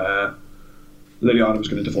where Liliana was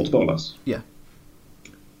going to default to Bolas. Yeah.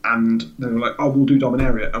 And they were like, oh, we'll do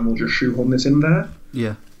Dominaria and we'll just shoehorn this in there.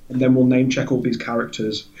 Yeah. And then we'll name check all these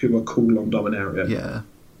characters who are cool on Dominaria. Yeah.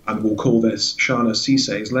 And we'll call this Shana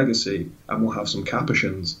Cisei's Legacy, and we'll have some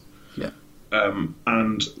Capuchins. Yeah.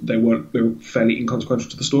 And they were fairly inconsequential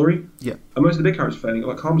to the story. Yeah. And most of the big characters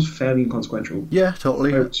Calm's fairly inconsequential. Yeah,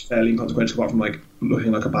 totally. It's fairly inconsequential apart from like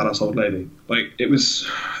looking like a badass old lady. Like, it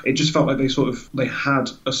just felt like they had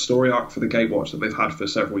a story arc for the Gatewatch that they've had for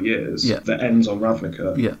several years that ends on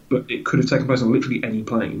Ravnica. But it could have taken place on literally any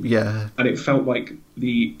plane. Yeah. And it felt like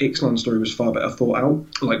the Ixalan story was far better thought out,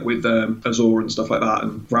 like with Azor and stuff like that,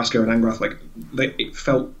 and Vraska and Angrath. Like, it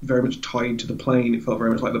felt very much tied to the plane. It felt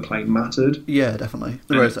very much like the plane mattered. Yeah, definitely.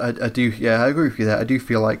 Whereas I agree with you there. I do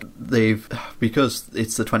feel like because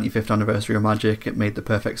it's the 25th anniversary of Magic, it made the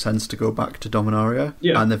perfect sense to go back to Dominaria Dominaria,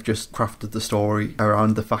 Yeah. and they've just crafted the story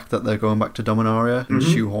around the fact that they're going back to Dominaria and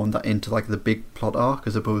shoehorned that into like the big plot arc,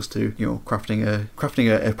 as opposed to, you know, crafting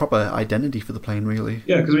a proper identity for the plane, really.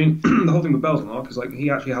 Yeah, because I mean, the whole thing with Belzenark is like he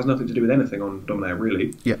actually has nothing to do with anything on Dominaria,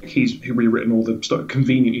 really. Yeah. He's rewritten all the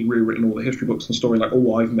conveniently rewritten all the history books and story. Like,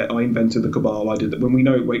 oh, I invented the Cabal. I did that. When we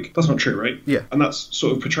know, like, that's not true, right? Yeah. And that's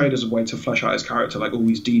sort of portrayed as a way to flesh out his character. Like, oh,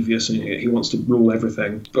 he's devious and he wants to rule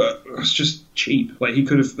everything. But it's just cheap. Like, they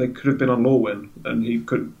could have been on Lorwyn, and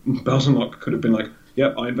Belzenark could have been like,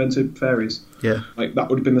 yeah, I invented fairies. Yeah. Like, that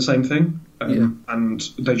would have been the same thing. And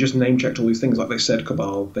they just name-checked all these things. Like, they said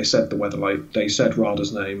Cabal, they said the Weatherlight, they said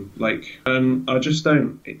Rada's name. Like, and I just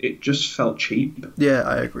don't... It just felt cheap. Yeah,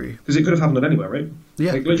 I agree. Because it could have happened on anywhere, right?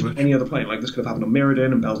 Yeah, like, literally any other plane. Like, this could have happened on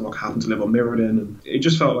Mirrodin, and Belzenark happened to live on Mirrodin, and it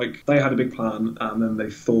just felt like they had a big plan, and then they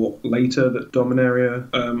thought later that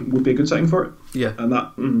Dominaria would be a good setting for it. Yeah. And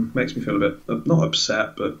that makes me feel a bit, not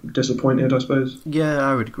upset, but disappointed, I suppose. Yeah,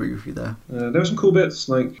 I would agree with you there. There were some cool bits,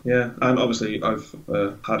 like, yeah, and obviously I've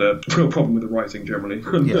had a real problem with the writing generally,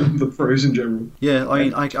 and the prose in general. Yeah, I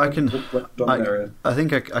mean, I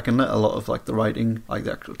think I can let a lot of, like, the writing, like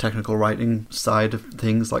the actual technical writing side of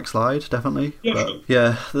things, like, slide, definitely. Yeah, but, sure.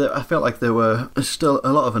 Yeah, I felt like there were still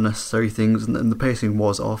a lot of unnecessary things, and the pacing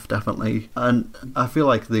was off, definitely. And I feel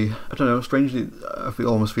like strangely, I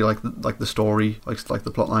almost feel like the story, like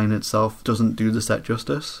the plotline itself, doesn't do the set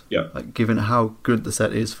justice. Yeah. Like, given how good the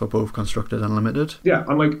set is for both Constructed and Limited. Yeah,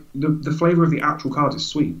 and like the flavour of the actual cards is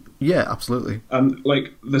sweet. Yeah, absolutely. And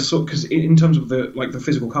like because in terms of the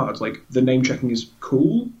physical cards, like the name checking is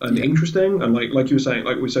cool and interesting, and like you were saying,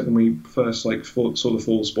 like we said when we first saw the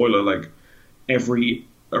full spoiler, like every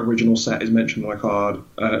original set is mentioned on a card,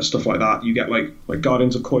 stuff like that. You get like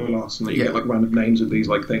Guardians of Koilos, and you get like random names of these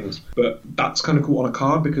like things. But that's kind of cool on a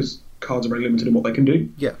card because cards are very limited in what they can do,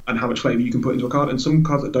 and how much flavour you can put into a card. And some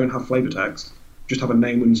cards that don't have flavour text, just have a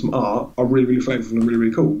name and some art, are really, really flavourful and really,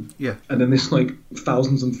 really cool. Yeah. And then this like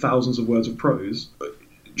thousands and thousands of words of prose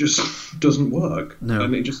just doesn't work. No.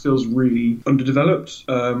 And it just feels really underdeveloped.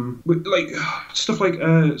 With, like stuff like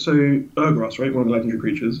so Urgros, right, one of the legendary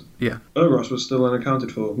creatures. Yeah. Urgros was still unaccounted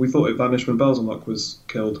for. We thought it vanished when Belzenark was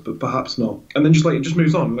killed, but perhaps not. And then it just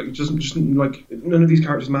moves on. Like it doesn't just like none of these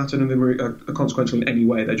characters matter, none of them are consequential in any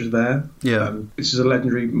way. They're just there. Yeah. This is a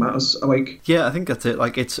legendary matters. Yeah, I think that's it.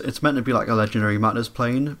 Like it's meant to be like a legendary matters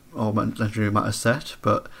plane or legendary matters set,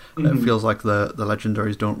 but it feels like the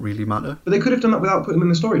legendaries don't really matter. But they could have done that without putting them in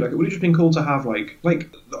the story. Like it would have just been cool to have like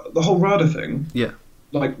the whole Rada thing. Yeah.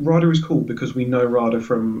 Like, Rada is cool because we know Rada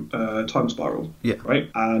from Time Spiral. Yeah.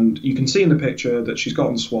 Right? And you can see in the picture that she's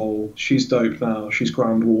gotten swole, she's dope now, she's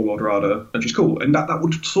Grand Warlord Rada, and she's cool. And that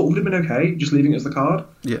would sort of have been okay, just leaving it as the card.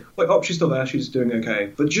 Yeah. Like, oh, she's still there, she's doing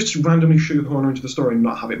okay. But just randomly shoehorn her into the story and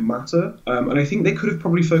not have it matter. And I think they could have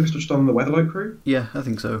probably focused just on the Weatherlight crew. Yeah, I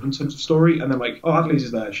think so. In terms of story. And then, like, oh, Adley's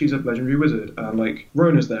is there, she's a legendary wizard. And, like,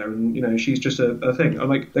 Rona's there, and, you know, she's just a thing. And,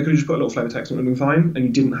 like, they could have just put a little flavour text and it would have been fine, and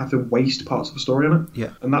you didn't have to waste parts of the story on it.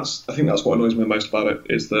 Yeah. And I think that's what annoys me the most about it,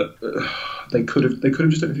 is that they could have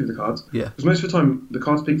just taken through the cards. Yeah. Because most of the time, the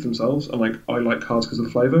cards speak for themselves, and like I like cards because of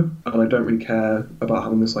the flavour, and I don't really care about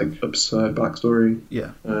having this like absurd backstory.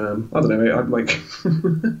 Yeah. I don't know. I like.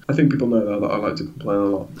 I think people know that I like to complain a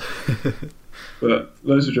lot. But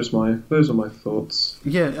those are my thoughts.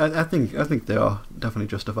 Yeah, I think they are definitely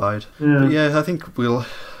justified. Yeah. But yeah, I think we'll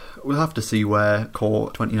have to see where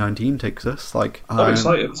Core 2019 takes us. Like, I'm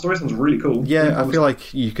excited. The story sounds really cool. Yeah, I feel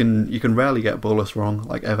like you can rarely get Bolas wrong,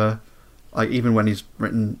 like ever. Like even when he's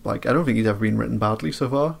written, like I don't think he's ever been written badly so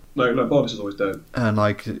far. No, Bolas is always dope. And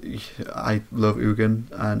like I love Ugin,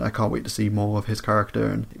 and I can't wait to see more of his character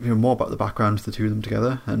and even more about the background of the two of them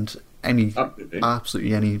together. And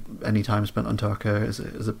absolutely any time spent on Tarka is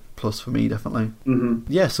a plus for me, definitely. Mm-hmm.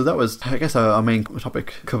 Yeah, so that was, I guess, our main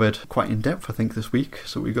topic covered quite in depth, I think, this week.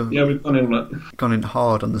 So we've gone in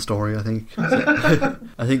hard on the story, I think.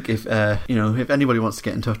 I think if anybody wants to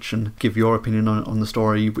get in touch and give your opinion on the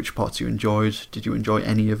story, which parts you enjoyed, did you enjoy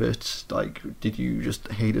any of it? Like, did you just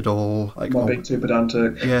hate it all? Like, being too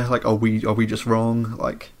pedantic. Yeah, like, are we just wrong?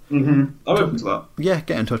 Like. Mm-hmm. I'm open to that. Yeah,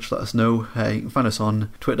 get in touch, let us know. You can find us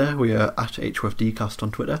on Twitter. We are at HOFDcast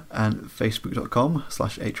on Twitter, and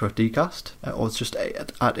facebook.com/HOFDcast, or it's just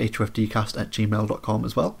at HOFDcast@gmail.com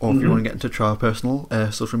as well. Or if you want to get in touch with our personal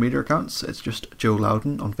social media accounts, it's just Joe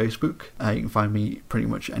Loudon on Facebook. You can find me pretty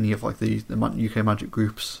much any of like the UK Magic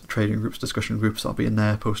groups, trading groups, discussion groups. I'll be in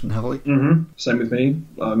there posting heavily. Mm-hmm. Same with me.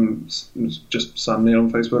 Just Sam Neal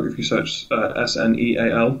on Facebook. If you search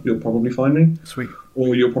SNEAL, you'll probably find me. Sweet.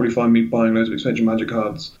 or you'll probably find me buying loads of expensive Magic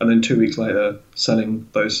cards and then 2 weeks later selling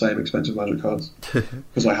those same expensive Magic cards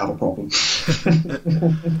because I have a problem.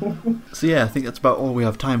 So yeah, I think that's about all we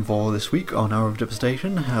have time for this week on Hour of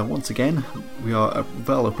Devastation. Once again, we are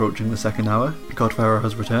well approaching the second hour. Godfarrer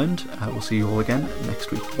has returned. We'll see you all again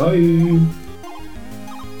next week. Bye!